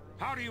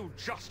 How do you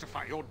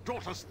justify your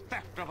daughter's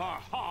theft of her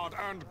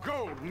hard-earned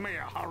gold,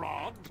 Mayor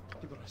Harad?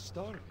 People are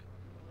starving.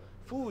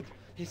 Food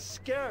is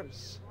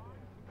scarce.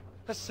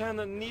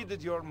 Hasana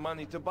needed your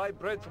money to buy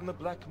bread from the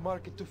black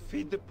market to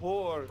feed the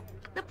poor.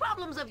 The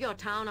problems of your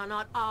town are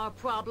not our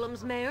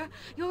problems, Mayor.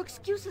 Your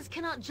excuses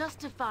cannot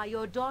justify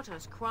your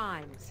daughter's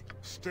crimes.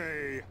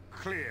 Stay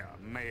clear,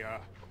 Mayor.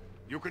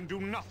 You can do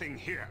nothing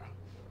here.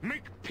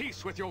 Make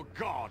peace with your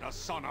god,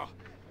 Asana.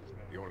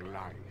 Your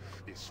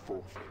life is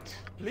forfeit.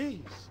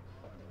 Please.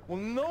 Will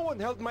no one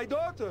help my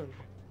daughter?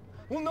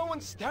 Will no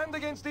one stand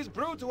against these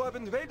brutes who have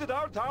invaded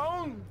our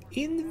town?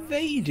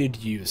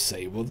 Invaded, you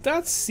say? Well,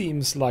 that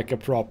seems like a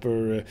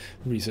proper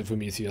reason for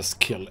me to just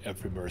kill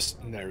every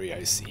mercenary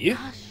I see.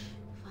 Hush,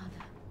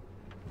 Father.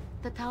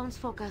 The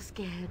townsfolk are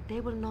scared. They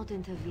will not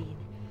intervene.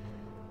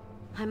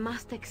 I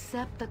must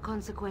accept the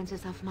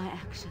consequences of my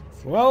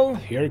actions. Well,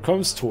 here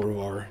comes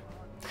Torvar.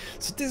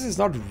 So this is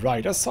not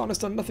right. Asana has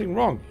done nothing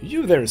wrong.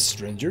 You there,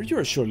 stranger. You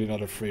are surely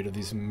not afraid of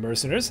these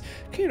mercenaries.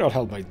 Can you not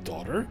help my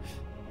daughter?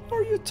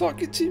 Are you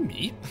talking to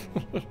me?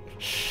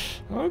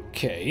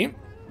 Okay.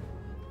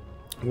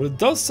 Well, it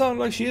does sound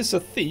like she is a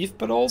thief,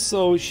 but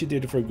also she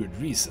did it for a good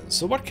reason.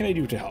 So what can I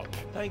do to help?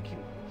 Thank you.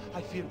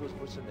 I fear those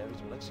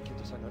mercenaries will execute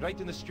Hasana right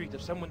in the street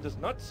if someone does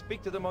not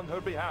speak to them on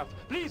her behalf.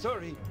 Please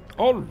hurry.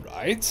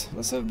 Alright,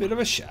 let's have a bit of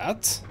a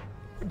chat.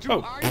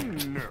 Do I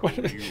know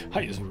you?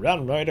 I just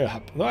ran right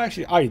up. No,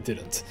 actually, I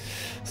didn't.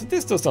 So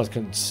this does not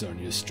concern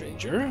you,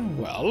 stranger.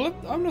 Well,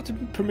 I'm not to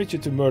permit you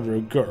to murder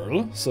a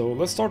girl, so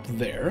let's start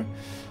there.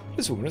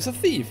 This woman is a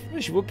thief,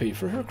 and she will pay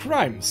for her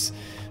crimes.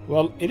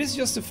 Well, it is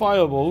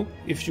justifiable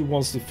if she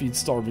wants to feed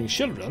starving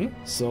children,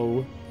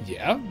 so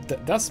yeah,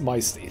 that's my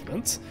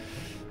statement.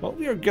 Well,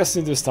 we are guests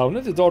in this town,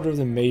 and the daughter of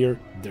the mayor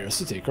dares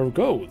to take our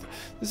gold.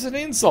 This is an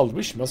insult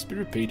which must be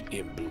repaid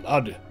in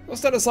blood. Now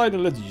stand aside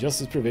and let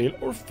justice prevail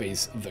or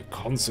face the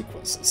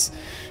consequences.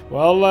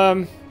 Well,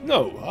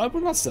 no, I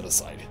will not stand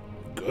aside.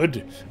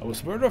 Good. I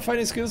was worried our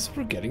fighting skills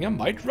were getting a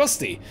mite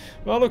rusty.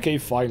 Well, okay,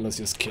 fine, let's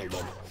just kill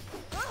them.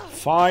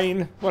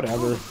 Fine,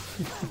 whatever.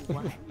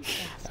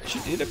 She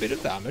did a bit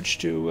of damage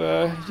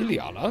to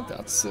Juliana,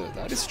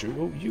 that is true.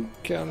 Oh, you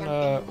can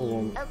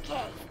all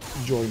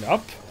join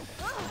up.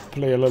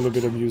 Play a little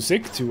bit of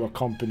music to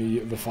accompany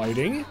the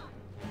fighting.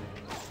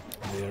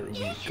 There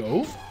we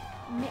go.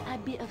 May I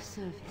be of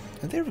service?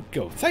 And there we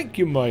go. Thank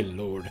you, my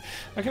lord.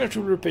 I cannot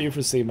truly repay you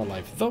for saving my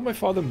life, though my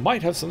father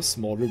might have some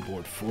small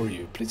reward for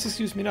you. Please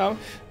excuse me now.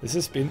 This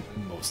has been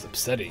most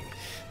upsetting.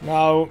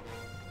 Now,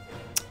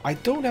 I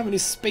don't have any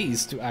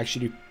space to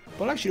actually...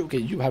 Well, actually, okay,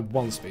 you have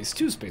 1 space,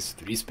 2 space,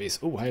 3 space.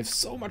 Oh, I have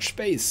so much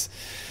space.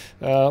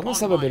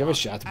 Let's have a bit of a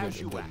chat with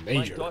the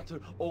major. My daughter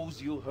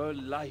owes you her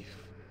life.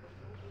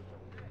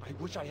 I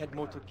wish I had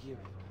more to give,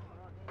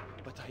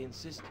 but I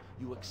insist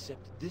you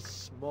accept this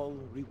small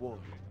reward.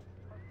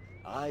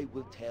 I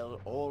will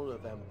tell all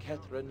of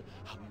Amkethran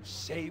how you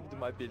saved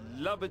my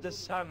beloved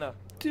Asana.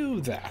 Do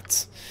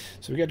that.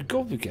 So we get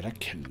gold, we get a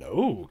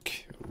cloak.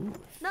 Ooh.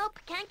 Nope,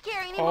 can't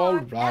carry anymore. All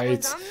That right.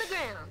 one's on the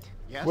ground.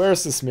 Yes?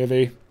 Where's the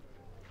smithy?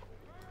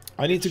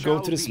 I need to go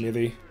to the Shall be.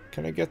 smithy.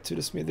 Can I get to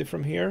the smithy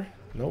from here?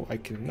 No, I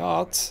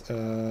cannot.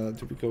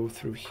 Do we go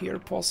through here,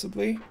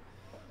 possibly?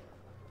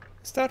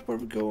 Is that where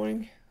we're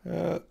going?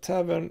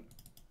 Tavern.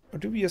 Or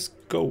do we just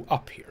go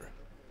up here?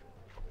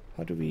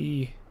 How do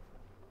we...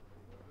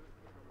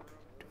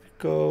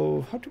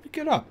 go... How do we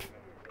get up?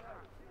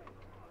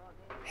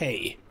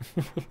 Hey.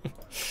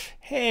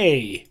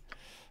 Hey.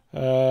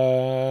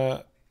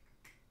 Well,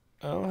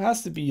 it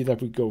has to be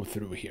that we go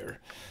through here.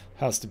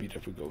 Has to be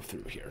that we go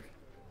through here.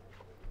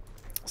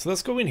 So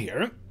let's go in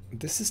here.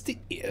 This is the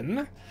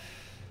inn.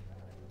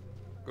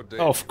 Good day.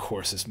 Of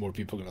course, there's more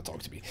people gonna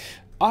talk to me.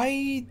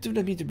 I do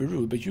not mean to be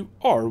rude, but you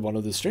are one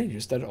of the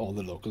strangers that all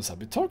the locals have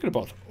been talking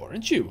about,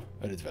 aren't you?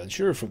 An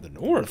adventurer from the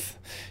north.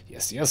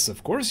 Yes, yes,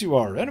 of course you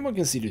are. Anyone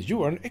can see that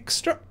you are an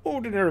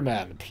extraordinary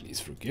man. Please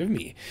forgive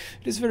me.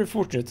 It is very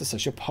fortunate that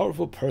such a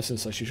powerful person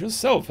such as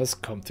yourself has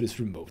come to this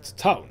remote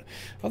town.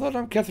 I thought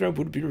Amkethran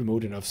would be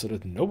remote enough so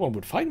that no one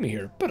would find me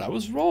here, but I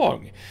was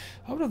wrong.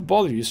 I would not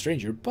bother you,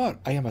 stranger, but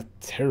I am a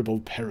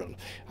terrible peril.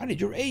 I need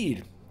your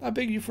aid. I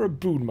beg you for a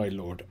boon, my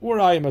lord, or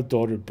I and my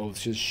daughter both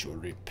shall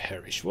surely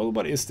perish. Well,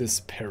 what is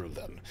this peril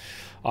then?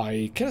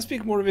 I cannot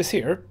speak more of this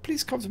here.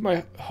 Please come to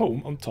my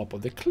home on top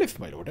of the cliff,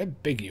 my lord, I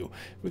beg you.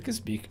 We can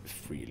speak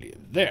freely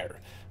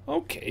there.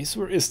 Okay, so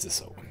where is this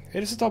home?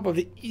 It is on top of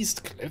the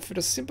east cliff. It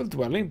is a simple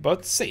dwelling,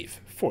 but safe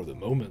for the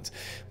moment.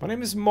 My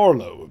name is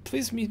Marlowe.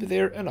 Please meet me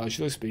there, and I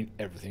shall explain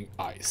everything,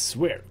 I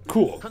swear.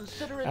 Cool.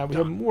 And we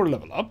have more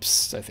level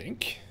ups, I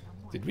think.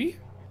 Did we?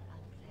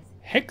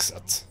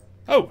 Hexat.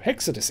 Oh,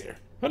 Hexat is here.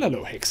 Well,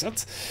 hello,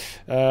 Hexat.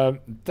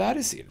 That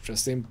is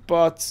interesting,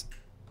 but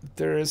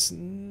there is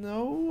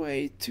no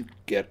way to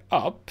get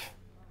up.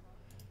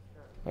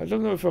 I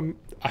don't know if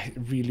I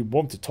really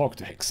want to talk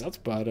to Hexat,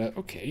 but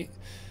okay.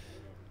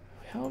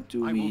 How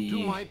do we... I will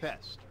do my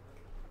best.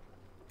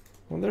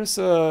 Well, there's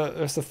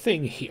a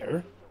thing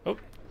here. Oh,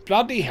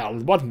 bloody hell!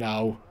 What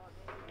now?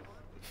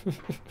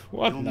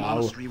 What Your now?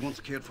 monastery once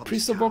cared for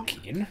Priest this of town,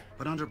 Baldur?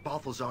 but under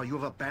Balthazar you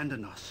have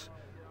abandoned us.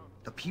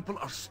 The people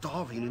are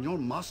starving and your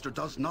master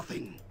does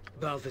nothing.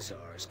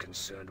 Balthazar is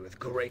concerned with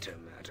greater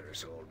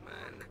matters, old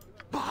man.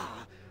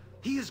 Bah!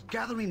 He is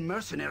gathering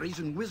mercenaries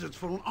and wizards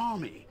for an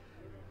army.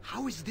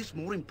 How is this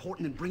more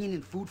important than bringing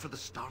in food for the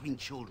starving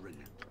children?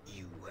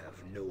 You have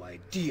no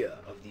idea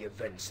of the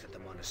events that the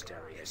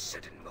monastery has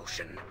set in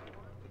motion.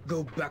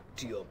 Go back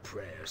to your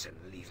prayers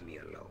and leave me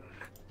alone.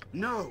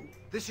 No,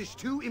 this is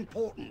too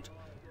important.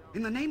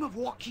 In the name of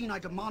Joaquin, I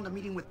demand a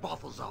meeting with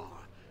Balthazar.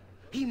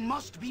 He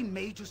must be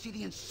made to see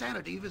the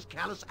insanity of his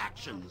callous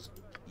actions.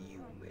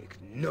 You make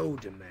no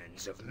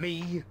demands of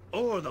me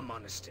or the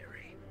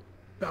monastery.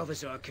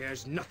 Balthazar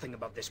cares nothing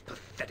about this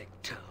pathetic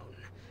town.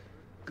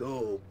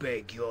 Go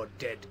beg your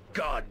dead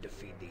god to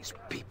feed these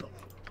people.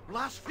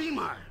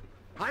 Blasphemer!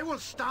 I will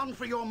stand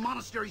for your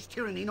monastery's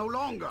tyranny no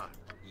longer.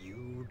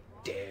 You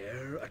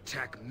dare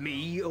attack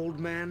me, old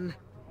man?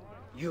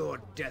 Your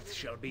death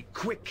shall be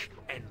quick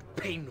and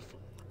painful.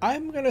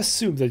 I'm gonna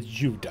assume that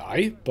you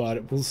die,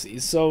 but we'll see.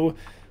 So,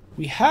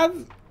 we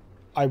have,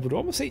 I would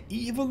almost say,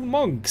 evil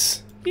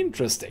monks.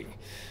 Interesting.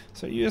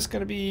 So you're just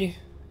gonna be...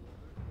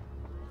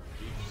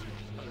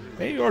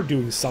 They are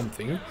doing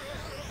something.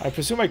 I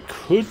presume I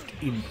could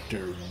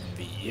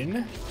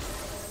intervene.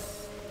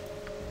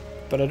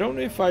 But I don't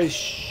know if I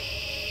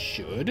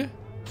should.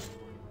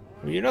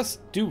 I mean, you're not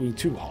doing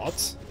too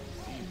hot.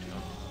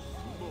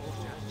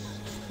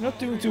 You're not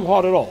doing too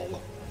hot at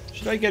all.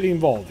 Should I get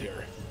involved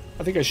here?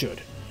 I think I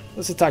should.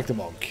 Let's attack the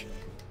monk.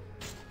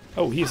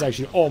 Oh, he's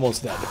actually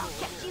almost dead.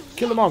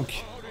 Kill the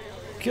monk!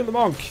 Kill the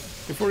monk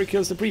before he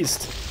kills the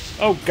priest.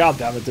 Oh, god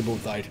damn it, they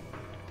both died.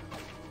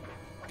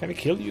 Can I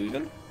kill you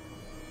even?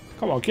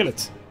 Come on, kill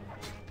it.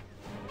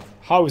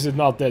 How is it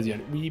not dead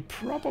yet? We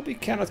probably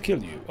cannot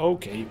kill you.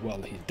 Okay,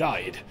 well, he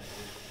died.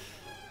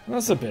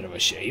 That's a bit of a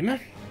shame.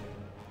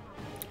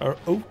 Our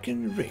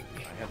oaken ring.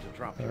 I have to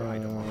drop your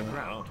item on the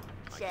ground.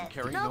 I can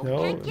carry No,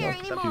 No, can't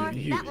carry not anymore.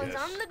 you. That one's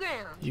on the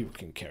ground. You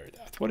can carry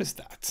that. What is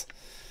that?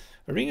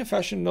 A ring of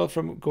fashion not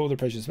from gold or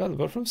precious metal,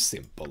 but from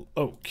simple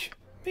oak.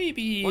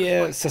 Maybe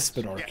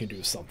Cespenar can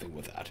do something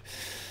with that.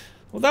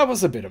 Well, that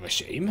was a bit of a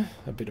shame.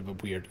 A bit of a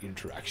weird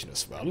interaction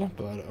as well,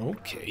 but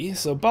okay.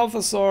 So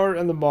Balthazar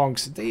and the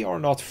monks, they are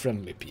not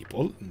friendly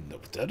people.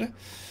 Noted.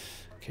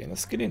 Okay,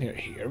 let's get in here.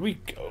 Here we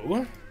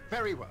go.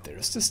 Very well.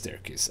 There's the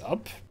staircase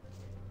up.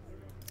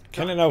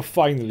 Can I now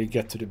finally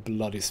get to the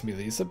bloody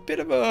smithy? It's a bit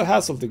of a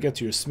hassle to get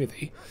to your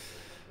smithy.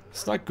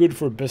 It's not good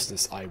for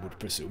business, I would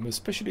presume,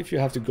 especially if you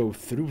have to go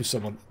through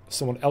someone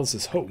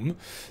else's home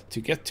to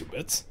get to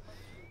it.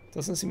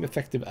 Doesn't seem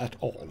effective at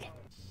all.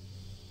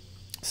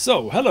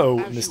 So, hello,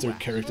 Mr.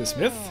 Character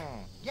Smith.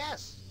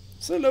 Yes.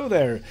 So hello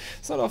there.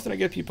 It's not often I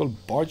get people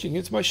barging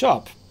into my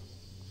shop.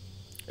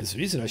 It's the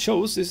reason I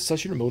chose this is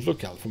such a remote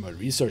locale for my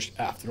research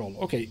after all.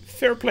 Okay,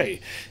 fair play.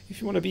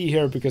 If you want to be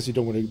here because you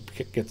don't want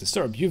to get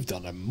disturbed, you've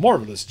done a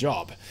marvelous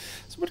job.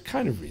 So what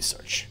kind of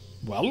research?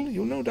 Well,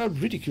 you'll no doubt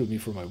ridicule me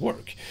for my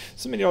work.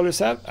 So many others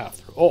have,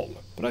 after all.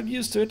 But I'm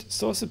used to it,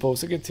 so I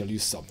suppose I can tell you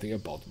something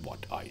about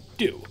what I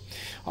do.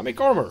 I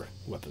make armor.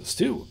 Weapons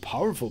too.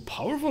 Powerful,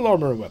 powerful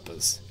armor and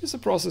weapons. It's a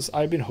process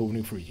I've been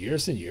honing for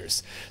years and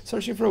years.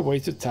 Searching for a way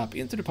to tap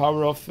into the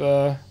power of,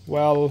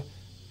 well...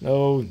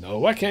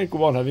 No, I can't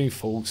go on having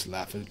folks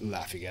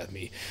laughing at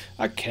me.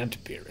 I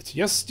can't bear it.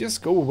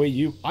 Just go away,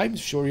 you. I'm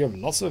sure you have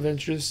lots of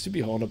adventures to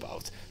be on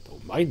about.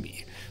 Don't mind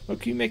me. Well,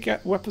 can you make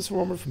weapons for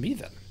armor for me,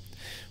 then?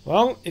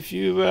 Well, if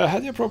you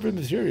had the appropriate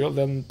material,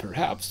 then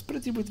perhaps, but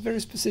it with very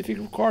specific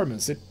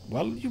requirements.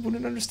 Well, you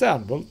wouldn't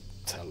understand. Well,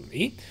 tell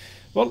me.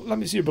 Well, let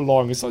me see your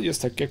belongings. I'll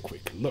just take a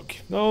quick look.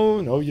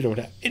 No, you don't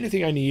have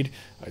anything I need.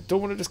 I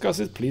don't want to discuss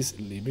it. Please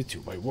leave me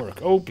to my work.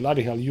 Oh,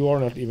 bloody hell, you are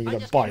not even going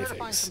to buy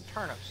things.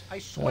 I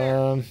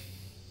swear.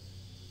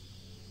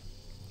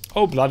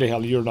 Oh, bloody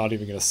hell, you're not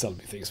even going to sell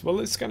me things. Well,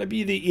 it's going to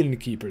be the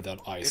innkeeper then,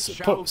 I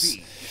suppose.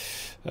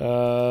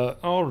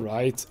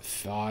 Alright,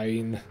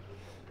 fine.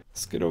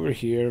 Let's get over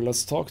here.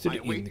 Let's talk to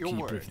the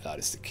innkeeper if that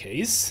is the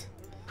case.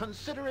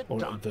 Consider it or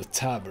done. The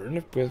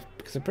tavern,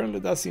 because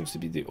apparently that seems to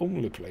be the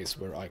only place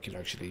where I can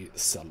actually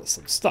sell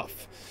some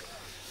stuff.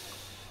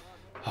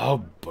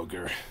 Oh,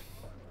 bugger.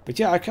 But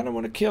yeah, I kind of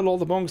want to kill all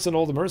the monks and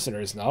all the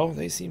mercenaries now.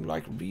 They seem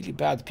like really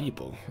bad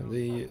people.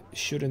 They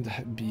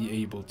shouldn't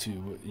be able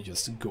to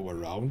just go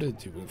around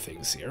doing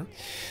things here.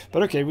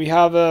 But okay, we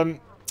have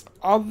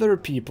other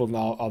people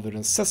now other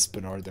than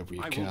Cespinar that we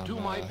can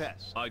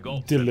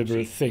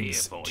deliver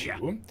things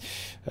to.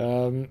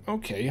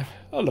 Okay,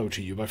 hello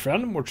to you, my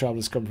friend. More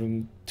travelers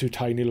come to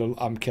tiny little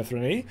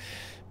Amkethran.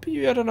 But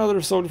you had another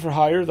soldier for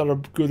hire that our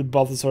good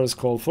Balthazar has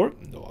called for.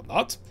 No, I'm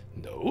not.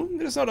 No,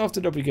 it is not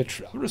often that we get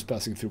travelers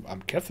passing through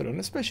Amkethran,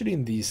 especially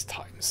in these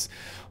times.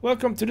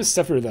 Welcome to the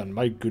Zephyr then,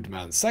 my good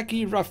man,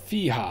 Saki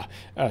Rafiha,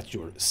 at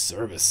your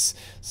service.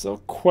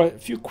 So, a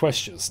few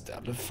questions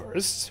then.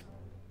 First,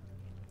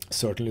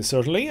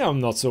 certainly, I'm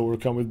not so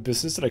overcome with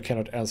business that I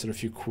cannot answer a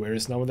few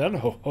queries now and then.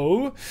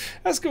 Ho,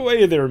 ask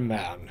away there,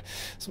 man.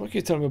 So what can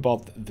you tell me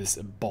about this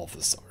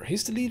Balthazar?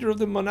 He's the leader of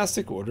the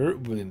monastic order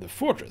within the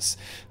fortress,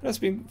 and has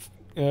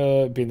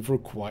been for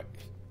quite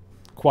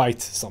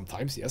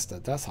sometimes. Yes,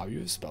 that's how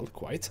you spell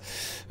quite.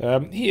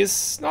 He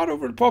is not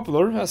overly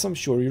popular, as I'm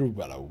sure you're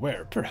well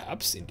aware.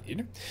 Perhaps,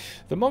 indeed.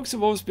 The monks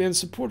have always been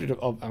supportive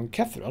of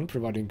Amkethran,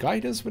 providing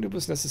guidance when it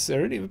was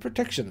necessary and even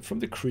protection from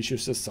the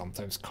creatures that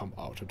sometimes come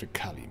out of the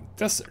Kalim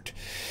Desert.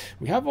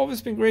 We have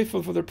always been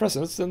grateful for their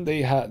presence, and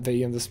they and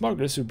the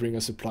smugglers who bring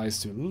us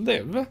supplies to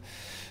live.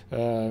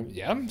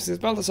 Since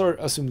Balthazar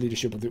assumed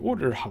leadership of the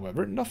Order,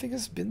 however, nothing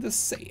has been the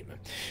same.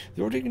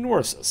 The Order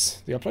ignores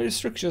us. They apply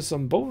restrictions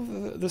on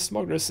both the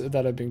smugglers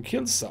that have been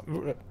killed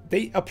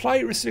They apply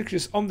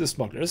restrictions on the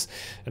smugglers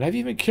and have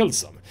even killed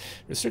some,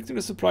 restricting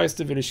the supplies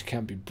the village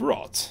can be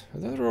brought.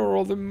 And there are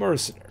all the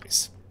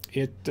mercenaries.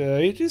 It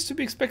is to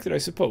be expected, I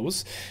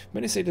suppose.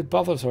 Many say that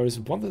Balthazar is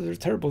one of the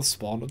terrible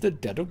spawn of the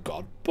dead of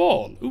God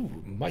Baal.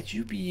 Ooh, might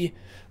you be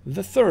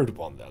the third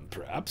one then,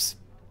 perhaps?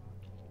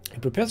 He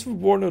prepares for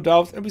war, no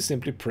doubt, and we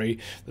simply pray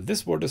that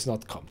this war does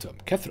not come to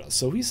Amkethran.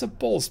 So he's a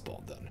Baal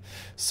spawn then.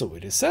 So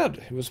it is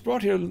said. He was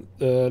brought here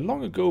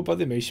long ago by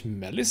the mage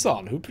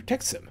Melisande, who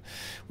protects him.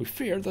 We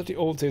fear that the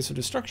old tales of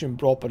destruction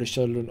brought by the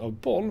children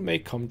of Baal may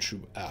come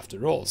true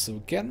after all. So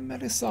again,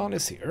 Melisande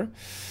is here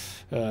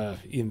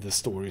in the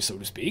story, so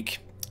to speak.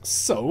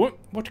 So,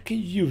 what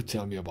can you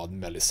tell me about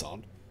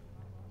Melisande?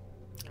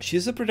 She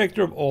is a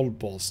protector of all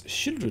Baal's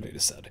children, it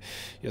is said,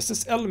 just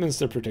as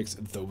Elminster protects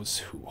those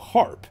who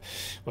harp.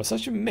 While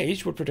such a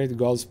mage would protect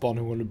God's spawn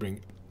who want to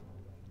bring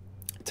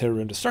terror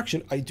and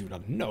destruction, I do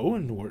not know,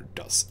 nor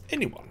does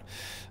anyone.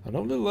 I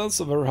know little else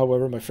of her,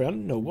 however, my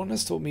friend. No one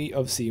has told me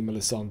of seeing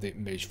Melisande the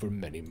mage for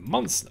many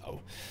months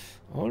now.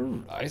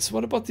 Alright, so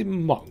what about the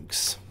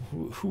monks?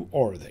 Who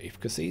are they?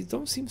 Because they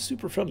don't seem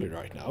super friendly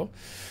right now.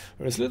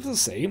 There is little to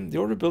say. The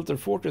Order built their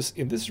fortress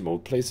in this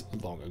remote place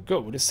long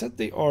ago. It is said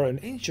they are an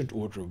ancient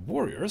order of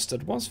warriors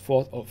that once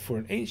fought for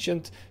an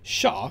ancient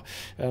Shah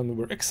and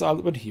were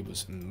exiled when he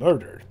was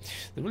murdered.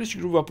 The village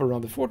grew up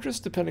around the fortress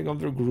depending on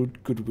their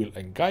goodwill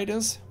and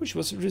guidance, which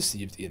was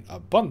received in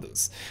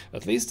abundance.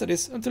 At least that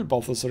is until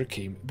Balthazar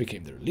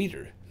became their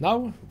leader.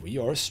 Now we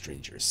are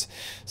strangers.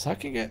 So how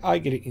can I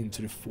get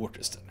into the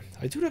fortress then?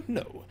 I do not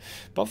know.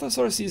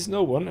 Balthazar sees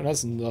no one and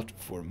has not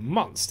for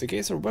months. The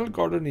gates are well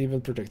guarded and even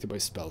protected by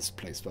spells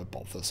placed by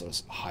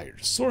Balthazar's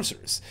hired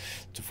sorcerers.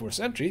 To force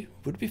entry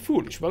would be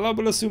foolish. Well, I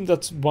will assume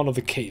that one of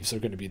the caves are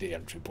going to be the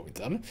entry point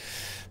then.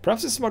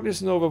 Perhaps the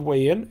smugglers know of a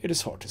way in. It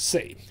is hard to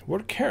say.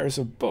 Word carries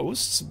or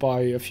boasts by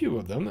a few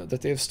of them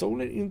that they have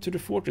stolen into the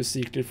fortress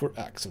secretly for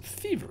acts of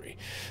thievery.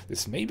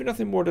 This may be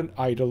nothing more than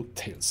idle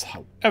tales,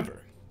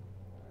 however.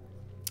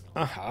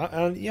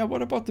 And yeah,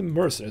 what about the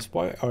mercenaries?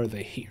 Why are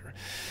they here?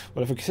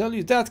 Well, if I could tell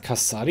you that,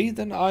 Kasari,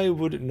 then I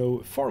would know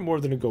far more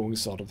than the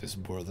goings on of this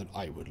world than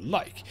I would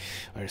like.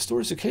 I hear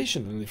stories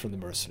occasionally from the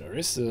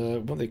mercenaries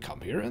when they come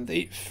here, and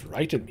they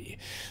frighten me.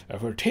 I've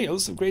heard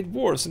tales of great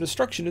wars and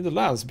destruction in the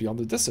lands beyond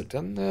the desert,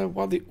 and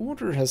while the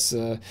Order has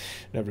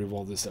never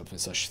involved itself in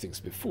such things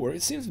before,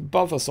 it seems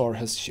Balthazar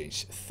has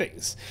changed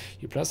things.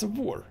 He plans a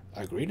war,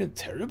 a great and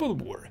terrible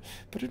war,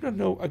 but I do not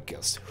know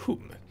against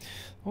whom.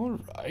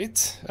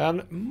 Alright,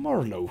 and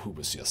Marlowe, who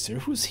was just here,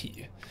 who's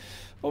he?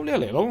 Only a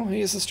little.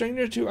 He is a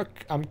stranger to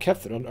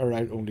Amkethran,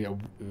 arrived only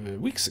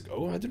weeks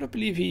ago. I do not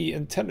believe he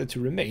intended to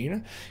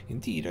remain.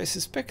 Indeed, I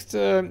suspect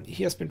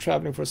he has been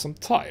traveling for some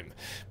time.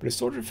 But his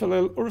daughter fell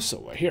ill or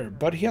so, I hear.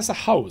 But he has a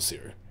house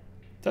here.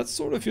 That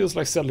sort of feels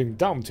like settling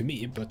down to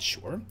me, but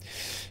sure.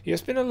 He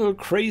has been a little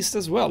crazed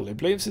as well. He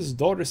blames his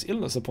daughter's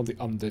illness upon the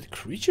undead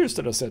creatures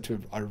that are said to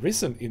have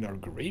arisen in our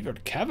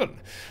graveyard cavern.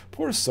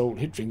 Poor soul,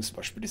 he drinks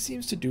much, but it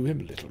seems to do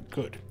him little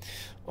good.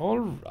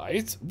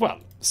 Alright, well,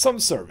 some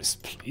service,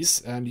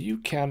 please, and you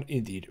can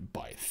indeed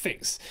buy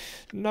things.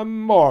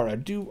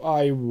 Namara, do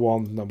I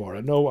want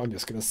Namara? No, I'm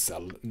just gonna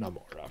sell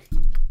Namara.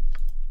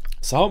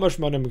 So how much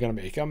money am I gonna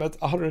make? I'm at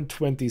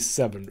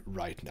 127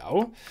 right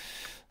now.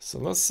 So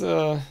let's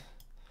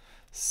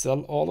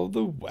sell all of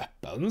the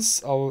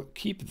weapons. I'll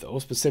keep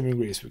those, but saving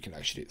grace we can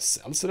actually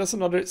sell. So that's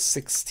another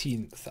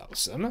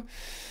 16,000.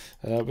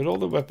 With all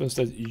the weapons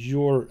that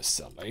you're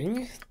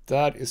selling,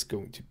 that is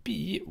going to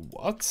be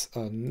what?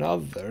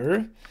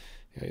 Another...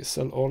 Yeah, you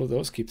sell all of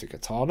those, keep the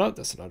katana,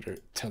 that's another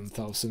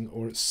 10,000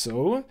 or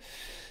so.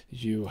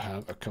 You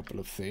have a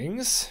couple of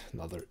things,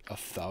 another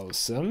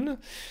 1,000.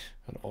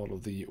 And all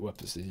of the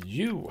weapons that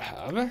you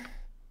have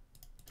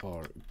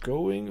are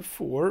going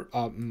for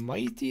a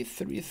mighty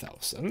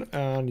 3,000.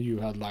 And you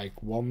had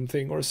like one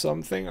thing or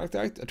something like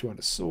that, a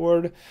 200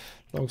 sword,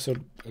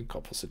 longsword, and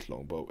composite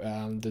longbow,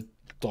 and the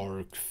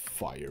dark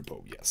fire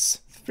bow,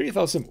 yes.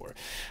 3,000 more.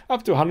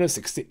 Up to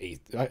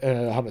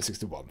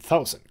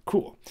 161,000.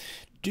 Cool.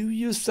 Do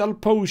you sell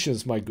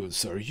potions, my good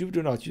sir? You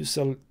do not. You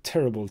sell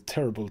terrible,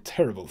 terrible,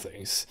 terrible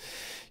things.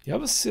 You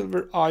have a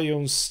silver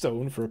ion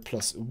stone for a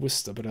plus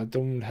wisdom, but I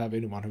don't have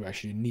anyone who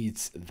actually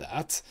needs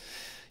that.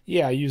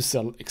 Yeah, you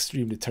sell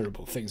extremely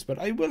terrible things, but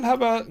I will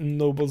have a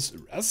noble's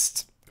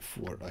rest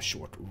for a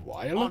short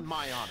while. On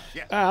my honor,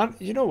 yes. And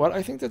you know what?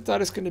 I think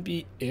that is going to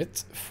be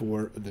it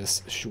for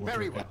this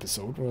shorter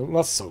episode. Well,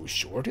 not so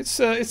short. It's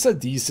a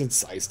decent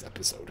sized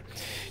episode.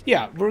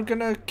 Yeah, we're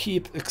gonna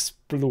keep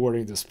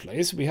exploring this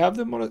place. We have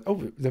the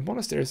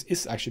monastery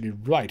is actually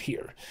right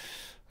here.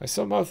 I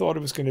somehow thought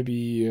it was going to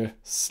be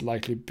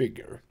slightly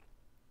bigger.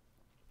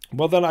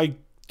 Well, then I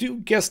do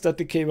guess that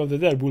the Cave of the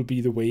Dead will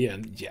be the way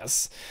in,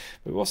 yes.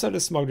 But also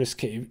the Smuggler's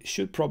Cave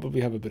should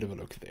probably have a bit of a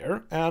look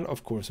there. And,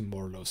 of course,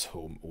 Morlow's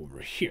home over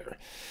here.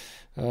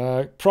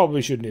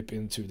 Probably should nip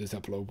into the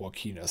Temple of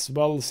Joaquin as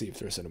well, see if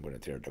there's anyone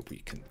in there that we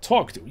can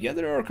talk to. Yeah,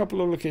 there are a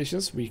couple of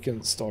locations we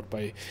can start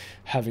by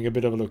having a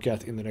bit of a look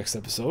at in the next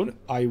episode.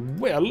 I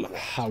will,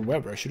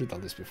 however, I should have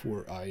done this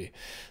before I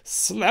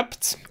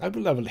slept. I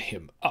will level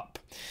him up.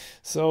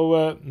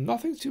 So,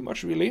 nothing too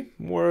much really.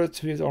 More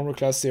to his armor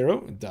class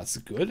 0, that's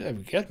good. And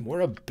we get more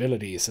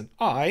abilities, and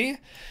I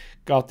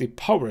got the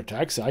power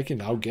attack, so I can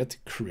now get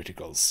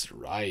critical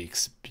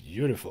strikes.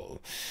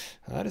 Beautiful.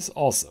 That is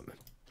awesome.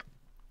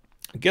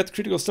 Get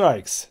critical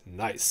strikes.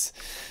 Nice.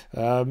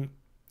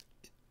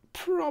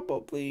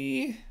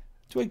 Probably...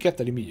 Do I get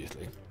that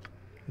immediately?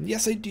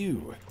 Yes, I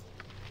do.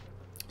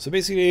 So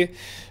basically,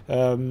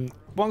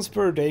 once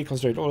per day,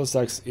 concentrate all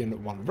attacks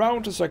in one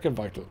round to strike a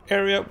vital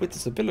area. With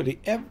this ability,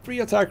 every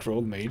attack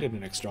roll made in the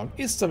next round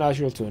is a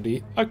natural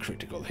 20, a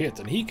critical hit.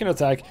 And he can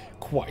attack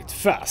quite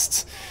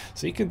fast.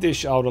 So he can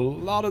dish out a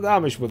lot of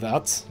damage with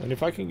that. And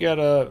if I can get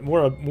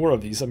more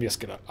of these,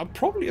 I'm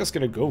probably just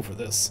gonna go for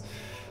this.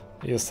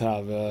 Just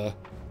have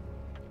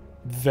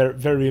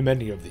very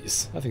many of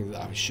these. I think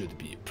that should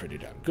be pretty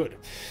damn good.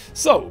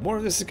 So, more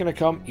of this is going to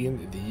come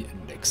in the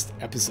next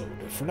episode.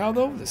 For now,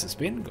 though, this has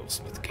been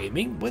Ghostsmith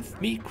Gaming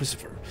with me,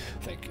 Christopher.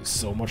 Thank you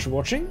so much for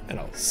watching, and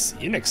I'll see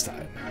you next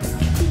time.